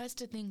for us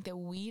to think that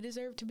we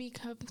deserve to be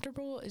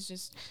comfortable is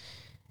just,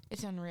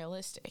 it's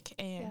unrealistic.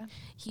 And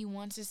he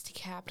wants us to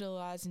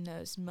capitalize in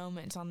those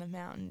moments on the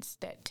mountains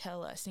that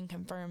tell us and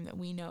confirm that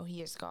we know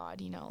he is God,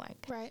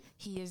 like, right.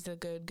 He is the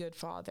good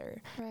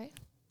Father. Right.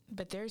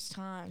 But there's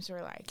times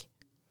where, like,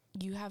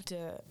 you have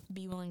to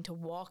be willing to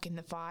walk in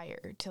the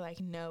fire to,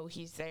 like, know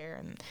he's there.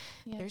 And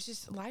there's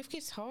just, life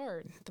gets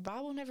hard. The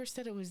Bible never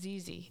said it was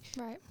easy.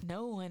 Right.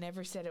 No one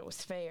ever said it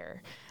was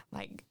fair.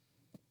 Like,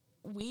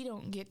 we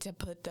don't get to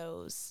put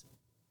those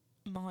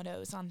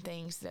mottos on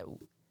things that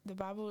the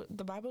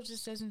Bible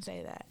just doesn't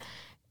say that.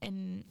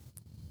 And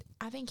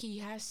I think he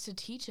has to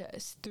teach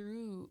us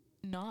through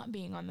not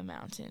being on the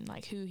mountain,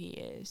 like, who he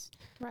is.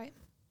 Right.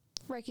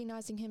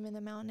 Recognizing him in the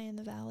mountain and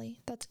the valley.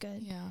 That's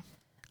good. Yeah.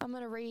 I'm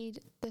going to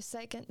read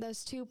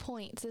those 2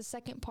 points, the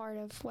second part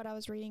of what I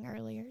was reading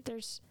earlier.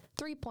 There's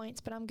 3 points,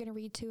 but I'm going to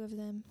read 2 of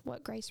them,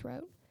 what Grace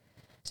wrote.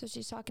 So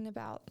she's talking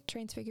about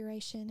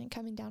transfiguration and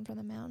coming down from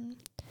the mountain.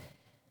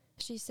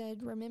 She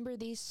said, remember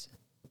these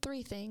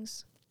 3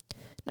 things.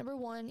 Number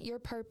 1, your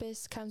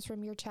purpose comes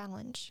from your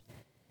challenge.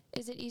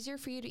 Is it easier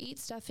for you to eat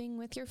stuffing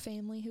with your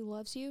family who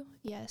loves you?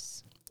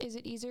 Yes. Is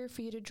it easier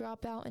for you to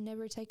drop out and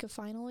never take a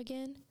final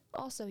again?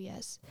 Also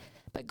yes.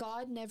 But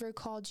God never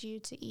called you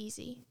to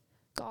easy.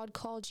 God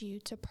called you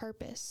to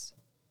purpose.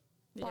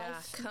 Yeah,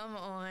 come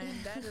on.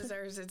 That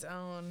deserves its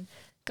own.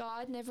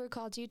 God never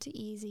called you to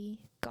easy.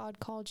 God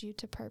called you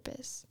to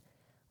purpose.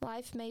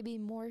 Life may be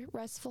more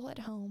restful at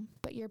home,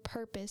 but your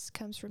purpose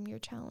comes from your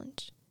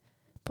challenge.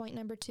 Point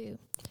number 2.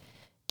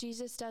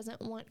 Jesus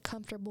doesn't want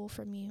comfortable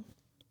from you.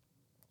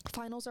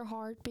 Finals are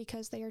hard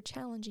because they are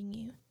challenging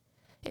you.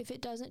 If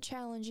it doesn't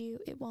challenge you,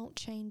 it won't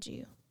change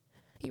you.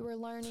 You are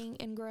learning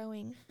and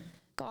growing.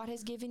 God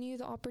has given you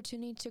the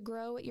opportunity to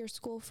grow at your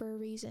school for a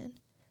reason.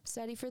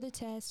 Study for the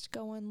test,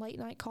 go on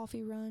late-night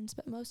coffee runs,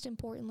 but most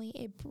importantly,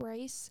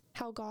 embrace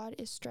how God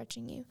is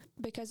stretching you.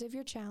 Because of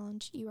your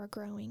challenge, you are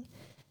growing.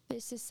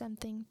 This is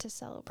something to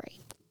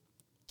celebrate.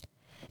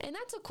 And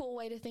that's a cool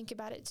way to think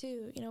about it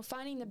too.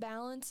 Finding the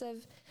balance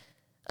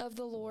of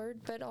the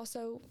Lord, but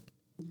also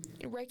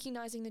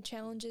recognizing the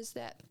challenges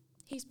that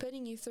he's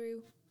putting you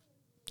through.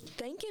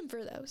 Thank him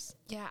for those.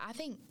 Yeah, I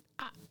think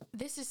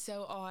this is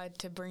so odd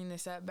to bring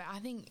this up, but I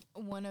think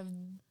one of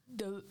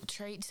the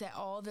traits that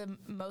all the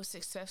most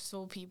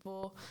successful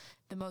people,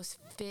 the most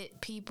fit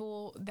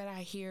people that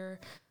I hear,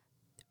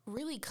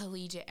 really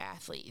collegiate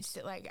athletes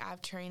that, like,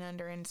 I've trained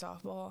under in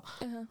softball,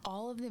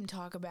 all of them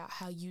talk about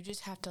how you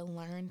just have to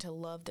learn to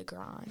love the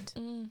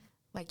grind.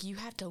 Like, you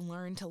have to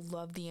learn to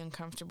love the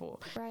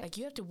uncomfortable. Right. Like,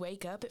 you have to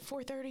wake up at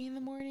 4:30 in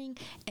the morning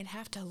and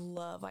have to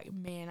love, like,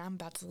 man, I'm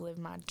about to live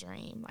my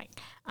dream. Like,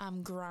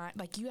 I'm grind.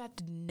 Like, you have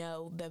to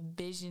know the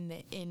vision,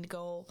 the end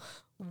goal,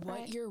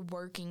 what you're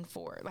working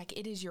for. Like,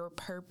 it is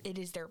it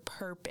is their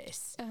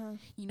purpose,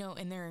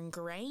 and they're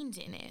ingrained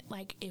in it.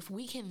 Like, if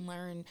we can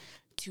learn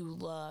to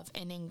love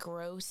and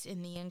engross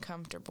in the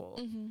uncomfortable,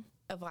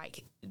 of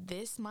like,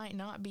 this might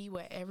not be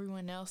what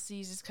everyone else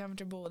sees as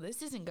comfortable.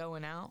 This isn't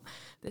going out.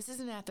 This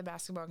isn't at the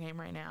basketball game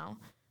right now.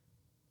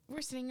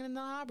 We're sitting in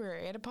the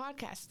library at a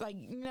podcast. Like,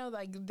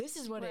 like, this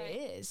is what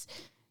it is.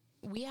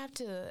 We have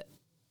to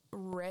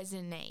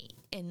resonate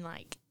in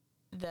like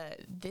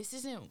this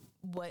isn't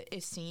what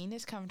is seen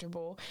as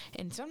comfortable,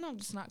 and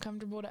sometimes it's not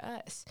comfortable to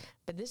us,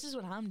 but this is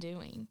what I'm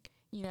doing,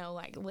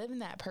 like living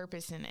that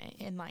purpose in it,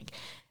 and like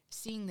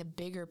seeing the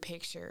bigger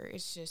picture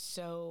is just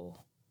so,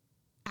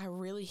 I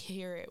really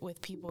hear it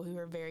with people who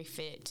are very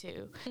fit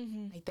too.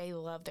 Like, they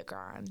love the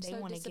grind. They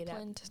want to get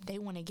up. They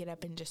want to get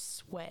up and just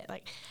sweat.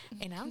 Like,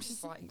 and I'm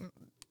just like,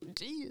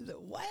 geez,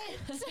 what?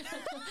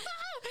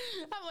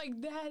 I'm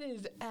like, that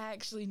is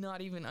actually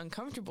not even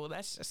uncomfortable.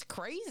 That's just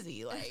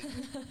crazy. Like,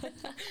 but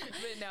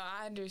no,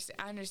 I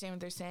understand what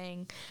they're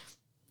saying.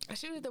 I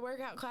showed at the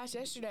workout class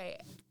yesterday.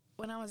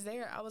 When I was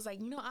there, I was like,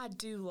 I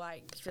do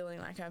like feeling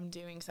like I'm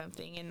doing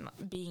something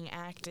and being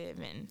active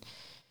and,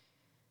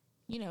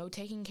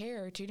 taking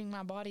care, treating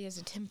my body as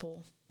a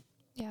temple.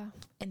 Yeah.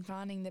 And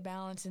finding the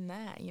balance in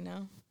that,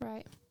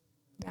 Right.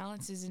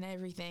 Balance is in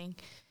everything.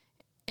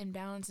 And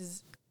balance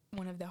is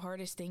one of the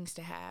hardest things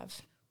to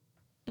have.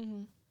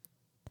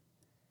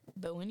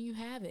 But when you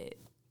have it,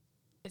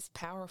 it's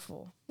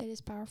powerful. It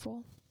is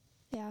powerful.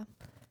 Yeah.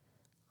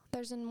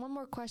 There's one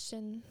more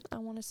question I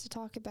want us to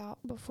talk about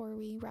before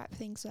we wrap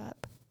things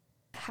up.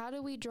 How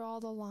do we draw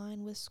the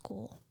line with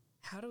school?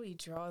 How do we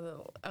draw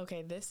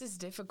okay, this is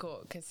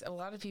difficult because a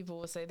lot of people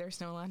will say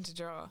there's no line to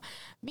draw.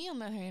 Me, on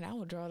the other hand, I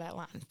will draw that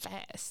line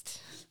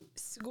fast.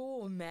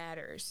 School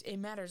matters. It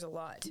matters a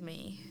lot to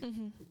me.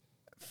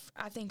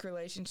 I think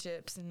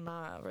relationships and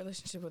my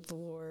relationship with the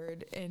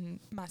Lord and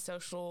my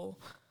social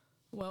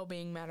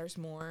well-being matters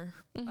more.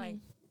 Like,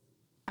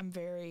 I'm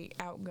very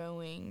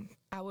outgoing.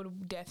 I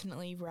would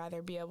definitely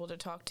rather be able to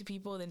talk to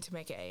people than to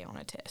make an A on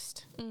a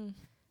test.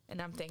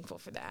 And I'm thankful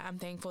for that. I'm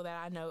thankful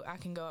that I know I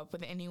can go up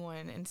with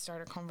anyone and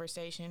start a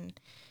conversation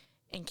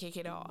and kick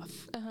it off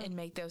and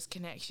make those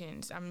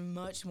connections. I'm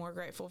much more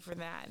grateful for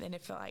that than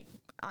if like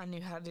I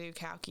knew how to do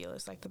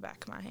calculus like the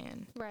back of my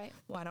hand. Right.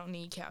 Well, I don't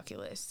need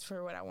calculus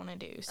for what I want to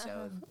do.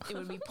 So it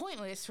would be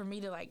pointless for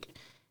me to like,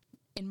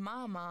 in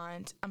my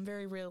mind, I'm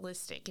very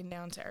realistic and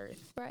down to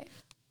earth. Right.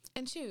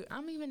 And shoot,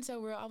 I'm even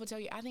so real, I will tell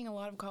you, I think a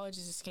lot of college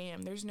is a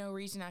scam. There's no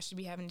reason I should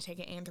be having to take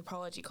an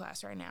anthropology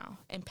class right now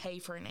and pay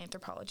for an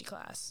anthropology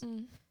class.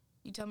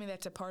 You tell me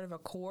that's a part of a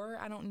core,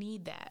 I don't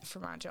need that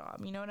for my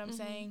job. You know what I'm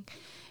saying?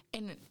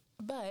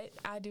 But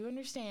I do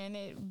understand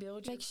it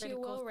builds your makes you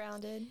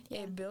well-rounded.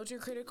 Yeah. It builds your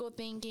critical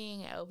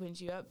thinking. It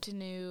opens you up to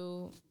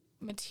new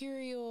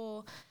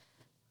material.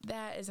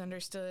 That is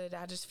understood.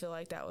 I just feel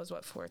like that was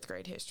what fourth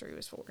grade history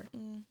was for.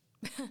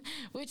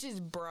 Which is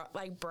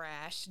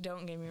brash,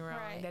 don't get me wrong.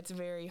 Right. That's a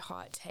very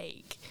hot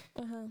take.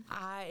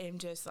 I am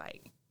just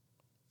like,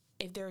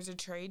 if there was a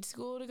trade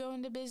school to go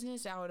into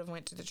business, I would have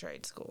went to the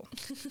trade school.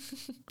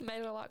 Made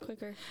it a lot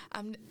quicker.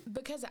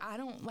 Because I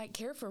don't like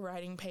care for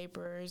writing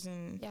papers,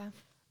 and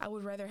I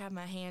would rather have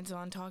my hands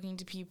on talking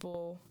to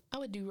people. I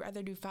would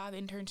rather do 5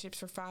 internships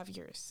for 5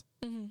 years.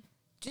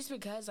 Just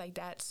because like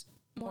that's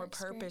more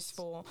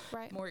purposeful,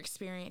 more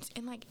experience.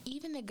 And like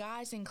even the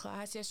guys in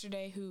class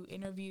yesterday who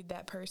interviewed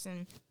that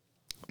person,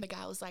 the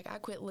guy was like, I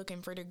quit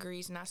looking for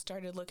degrees and I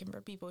started looking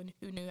for people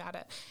who knew how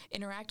to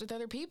interact with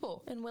other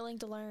people and willing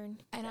to learn.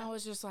 And I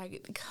was just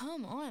like,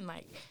 come on,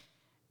 like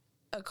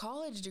a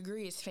college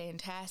degree is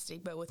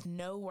fantastic, but with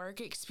no work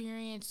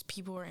experience,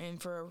 people are in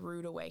for a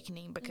rude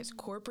awakening because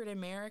corporate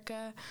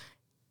America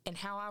and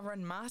how I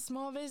run my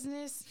small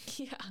business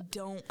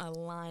don't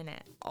align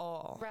at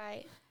all.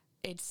 Right.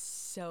 It's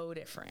so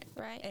different.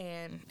 Right.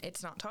 And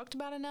it's not talked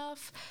about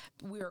enough.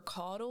 We're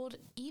coddled.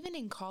 Even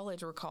in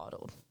college, we're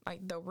coddled.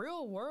 Like, the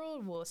real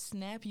world will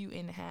snap you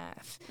in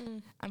half.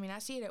 I mean, I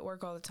see it at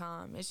work all the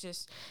time. It's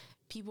just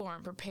people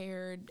aren't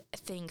prepared.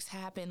 Things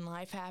happen.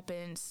 Life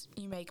happens.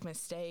 You make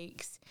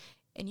mistakes.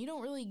 And you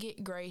don't really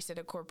get grace at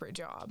a corporate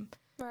job.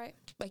 Right.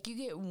 Like, you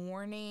get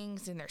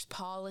warnings and there's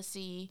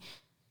policy.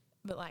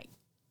 But, like,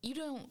 you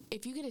don't,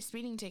 if you get a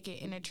speeding ticket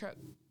in a truck,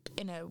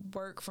 in a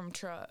work from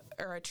truck,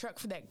 or a truck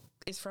that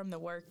is from the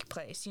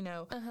workplace, you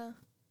know,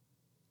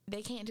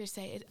 they can't just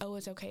say, oh,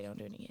 it's okay, don't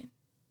do it again.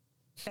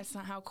 That's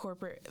not how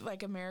corporate,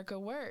 like, America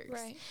works.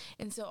 Right.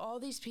 And so all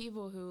these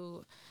people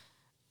who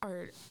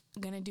are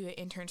going to do an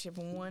internship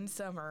one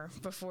summer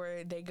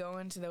before they go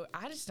into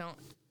I just don't,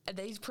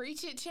 they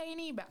preach it,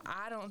 Chaney, but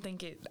I don't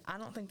think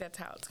that's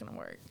how it's going to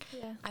work.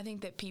 Yeah. I think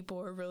that people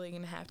are really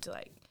going to have to,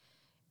 like,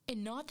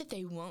 and not that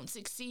they won't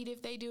succeed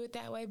if they do it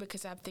that way,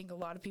 because I think a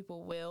lot of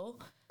people will.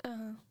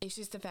 It's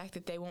just the fact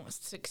that they won't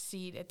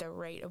succeed at the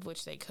rate of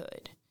which they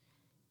could.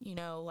 You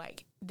know,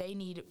 like,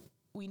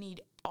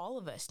 all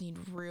of us need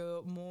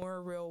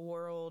more real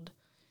world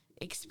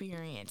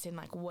experience and,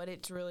 like, what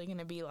it's really going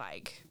to be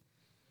like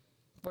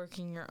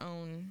working your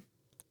own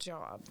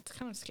job. It's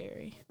kind of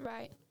scary.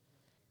 Right.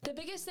 The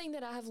biggest thing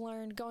that I have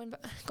learned going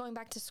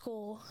back to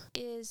school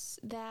is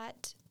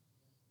that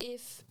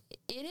if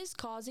it is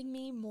causing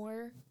me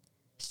more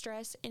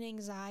stress and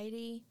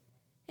anxiety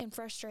and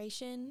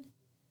frustration,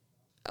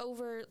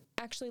 over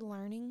actually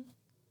learning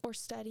or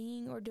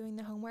studying or doing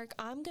the homework,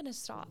 I'm going to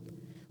stop.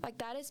 Like,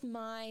 that is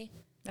my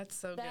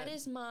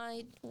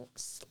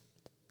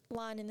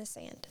line in the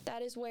sand.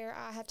 That is where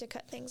I have to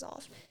cut things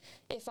off.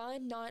 If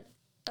I'm not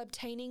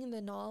obtaining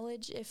the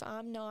knowledge, if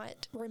I'm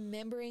not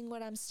remembering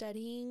what I'm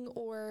studying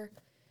or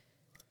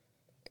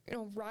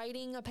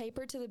writing a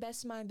paper to the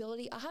best of my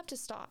ability, I have to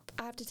stop.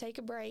 I have to take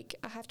a break.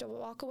 I have to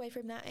walk away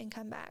from that and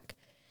come back.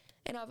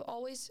 And I've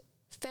always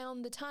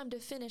found the time to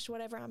finish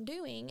whatever I'm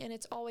doing, and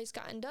it's always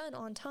gotten done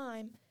on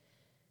time.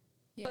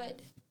 Yeah.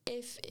 But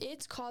if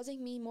it's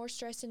causing me more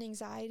stress and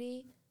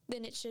anxiety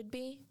than it should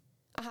be,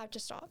 I have to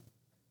stop,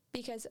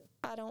 because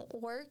I don't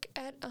work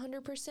at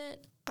 100%.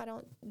 I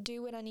don't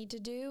do what I need to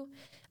do.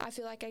 I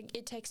feel like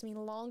it takes me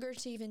longer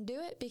to even do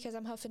it because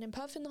I'm huffing and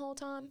puffing the whole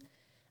time.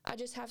 I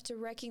just have to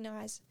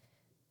recognize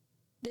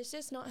this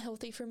is not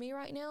healthy for me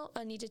right now.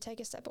 I need to take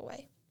a step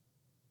away.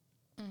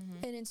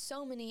 Mm-hmm. And in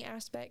so many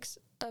aspects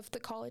of the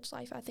college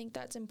life, I think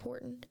that's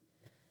important.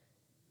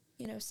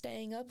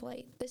 Staying up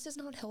late. This is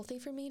not healthy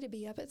for me to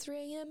be up at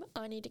 3 a.m.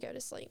 I need to go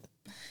to sleep.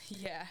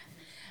 Yeah.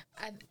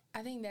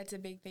 I think that's a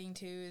big thing,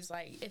 too, is,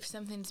 like, if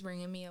something's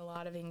bringing me a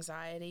lot of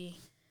anxiety,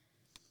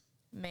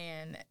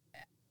 man,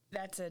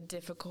 that's a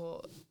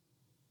difficult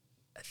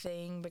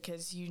thing,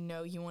 because you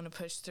want to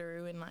push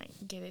through and, like,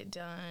 get it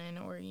done,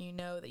 or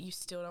that you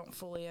still don't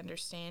fully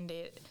understand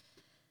it,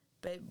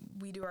 but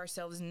we do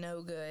ourselves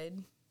no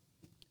good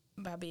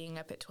by being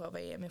up at 12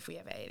 a.m. if we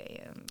have 8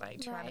 a.m. Like,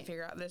 trying to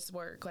figure out this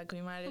work. Like,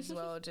 we might as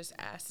well just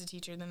ask the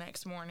teacher the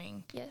next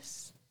morning.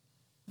 Yes.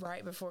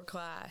 Right before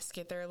class,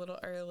 get there a little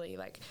early.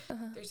 Like,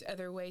 there's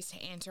other ways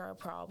to answer our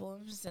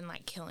problems than,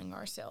 like, killing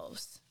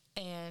ourselves.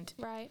 And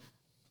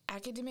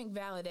academic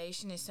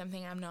validation is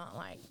something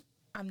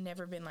I've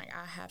never been like,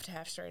 I have to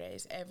have straight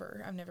A's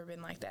ever. I've never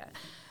been like that.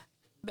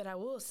 But I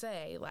will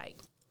say, like,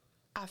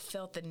 I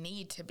felt the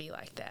need to be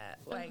like that.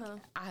 Like,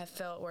 I have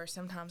felt where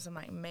sometimes I'm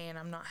like, man,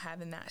 I'm not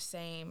having that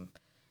same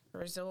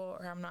result,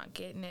 or I'm not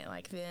getting it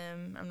like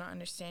them. I'm not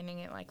understanding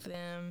it like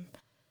them.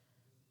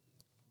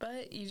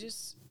 But you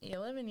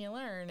live and you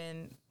learn,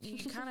 and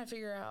you kind of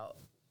figure out,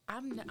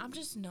 I'm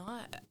just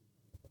not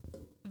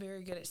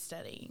very good at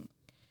studying.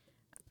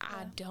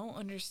 I don't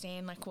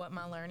understand, like, what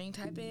my learning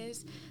type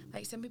is.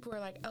 Like, some people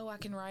are like, oh, I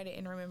can write it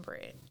and remember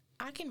it.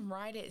 I can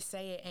write it,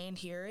 say it, and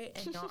hear it,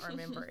 and not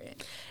remember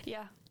it.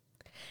 Yeah.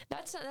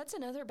 That's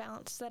another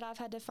balance that I've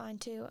had to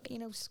find, too.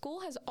 School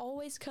has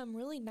always come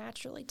really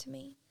naturally to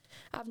me.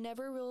 I've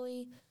never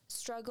really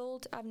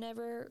struggled. I've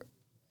never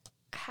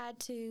had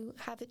to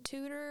have a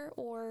tutor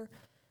or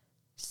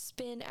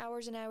spend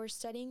hours and hours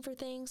studying for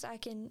things.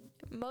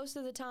 Most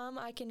of the time,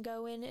 I can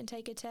go in and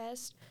take a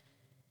test,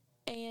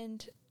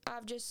 and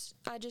I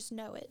just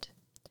know it.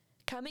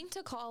 Coming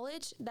to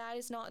college, that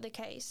is not the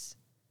case.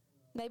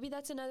 Maybe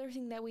that's another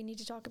thing that we need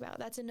to talk about.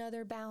 That's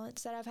another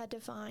balance that I've had to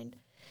find,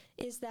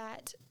 is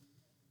that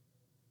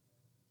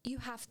you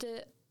have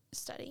to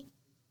study.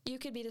 You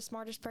could be the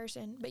smartest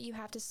person, but you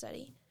have to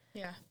study.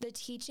 Yeah. The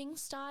teaching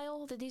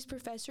style that these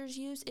professors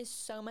use is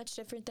so much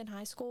different than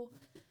high school.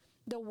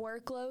 The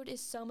workload is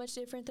so much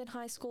different than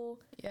high school.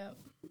 Yep.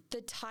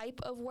 The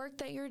type of work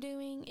that you're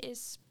doing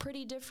is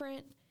pretty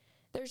different.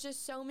 There's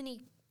just so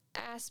many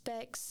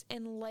aspects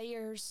and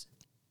layers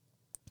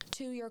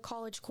to your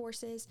college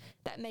courses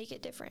that make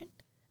it different.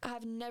 I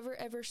have never,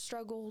 ever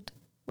struggled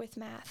with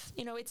math.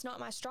 It's not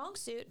my strong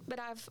suit, but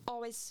I've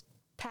always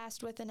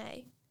passed with an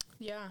A.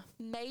 Yeah.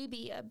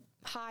 Maybe a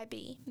high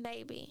B,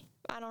 maybe.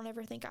 I don't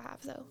ever think I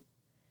have, though.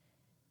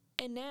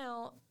 And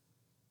now,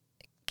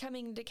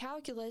 coming to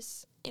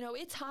calculus,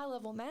 it's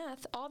high-level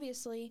math,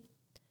 obviously,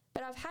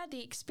 but I've had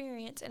the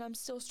experience, and I'm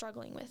still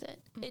struggling with it.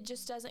 Mm-hmm. It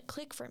just doesn't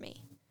click for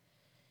me.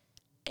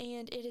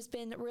 And it has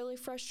been really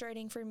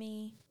frustrating for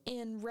me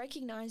in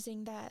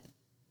recognizing that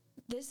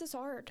this is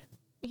hard,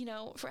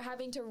 for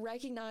having to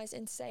recognize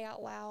and say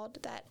out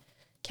loud that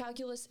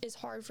calculus is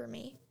hard for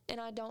me, and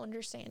I don't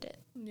understand it.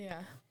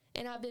 Yeah.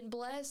 And I've been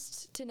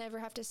blessed to never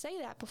have to say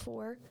that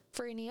before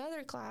for any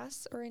other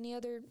class or any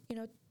other,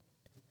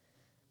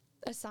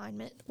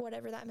 assignment,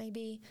 whatever that may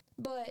be.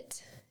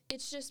 But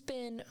it's just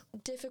been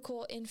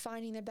difficult in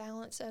finding the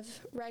balance of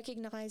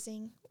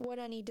recognizing what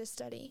I need to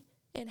study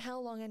and how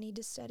long I need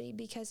to study,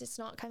 because it's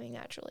not coming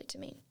naturally to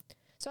me.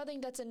 So I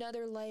think that's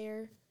another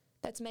layer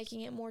that's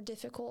making it more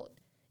difficult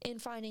in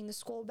finding the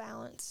school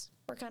balance.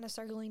 We're kind of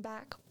circling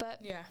back,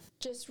 but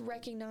just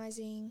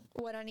recognizing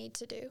what I need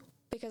to do,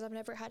 because I've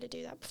never had to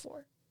do that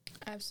before.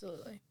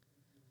 Absolutely.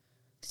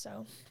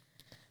 So,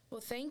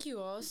 well, thank you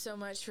all so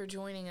much for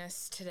joining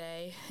us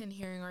today and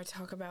hearing our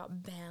talk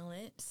about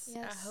balance.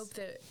 Yes. I hope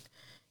that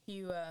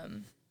you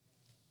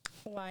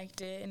liked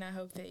it, and I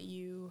hope that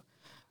you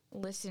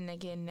listen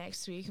again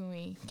next week when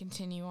we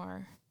continue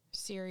our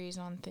series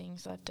on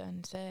things Left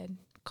Unsaid,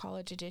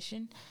 College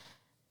Edition.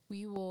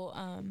 We will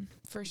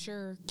for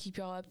sure keep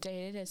y'all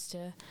updated as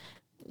to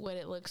what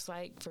it looks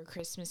like for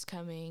Christmas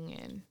coming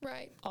and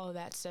all of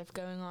that stuff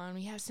going on.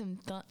 We have some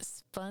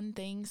fun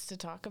things to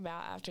talk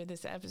about after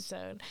this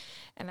episode,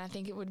 and I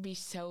think it would be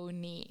so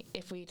neat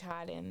if we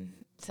tied in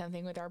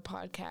something with our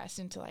podcast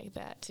into like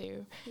that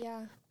too.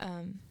 Yeah.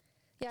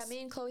 Yeah,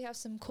 me and Chloe have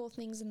some cool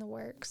things in the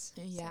works.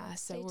 Yeah,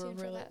 so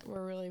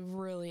we're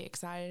really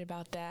excited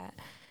about that.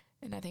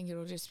 And I think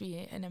it'll just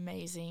be an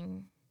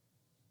amazing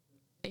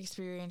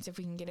experience if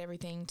we can get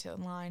everything to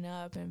line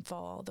up and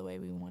fall the way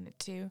we want it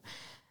to.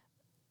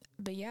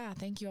 But yeah,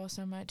 thank you all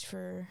so much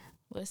for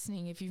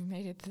listening if you've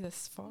made it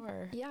this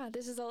far. Yeah,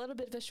 this is a little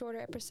bit of a shorter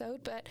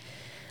episode, but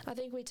I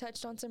think we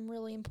touched on some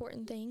really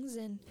important things,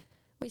 and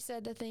we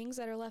said the things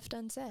that are left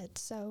unsaid.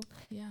 So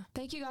yeah,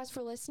 thank you guys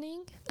for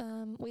listening.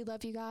 We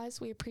love you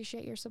guys. We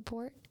appreciate your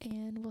support,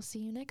 and we'll see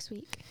you next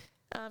week.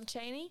 I'm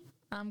Chaney.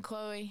 I'm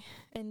Chloe.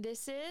 And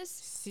this is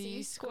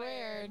C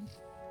Squared.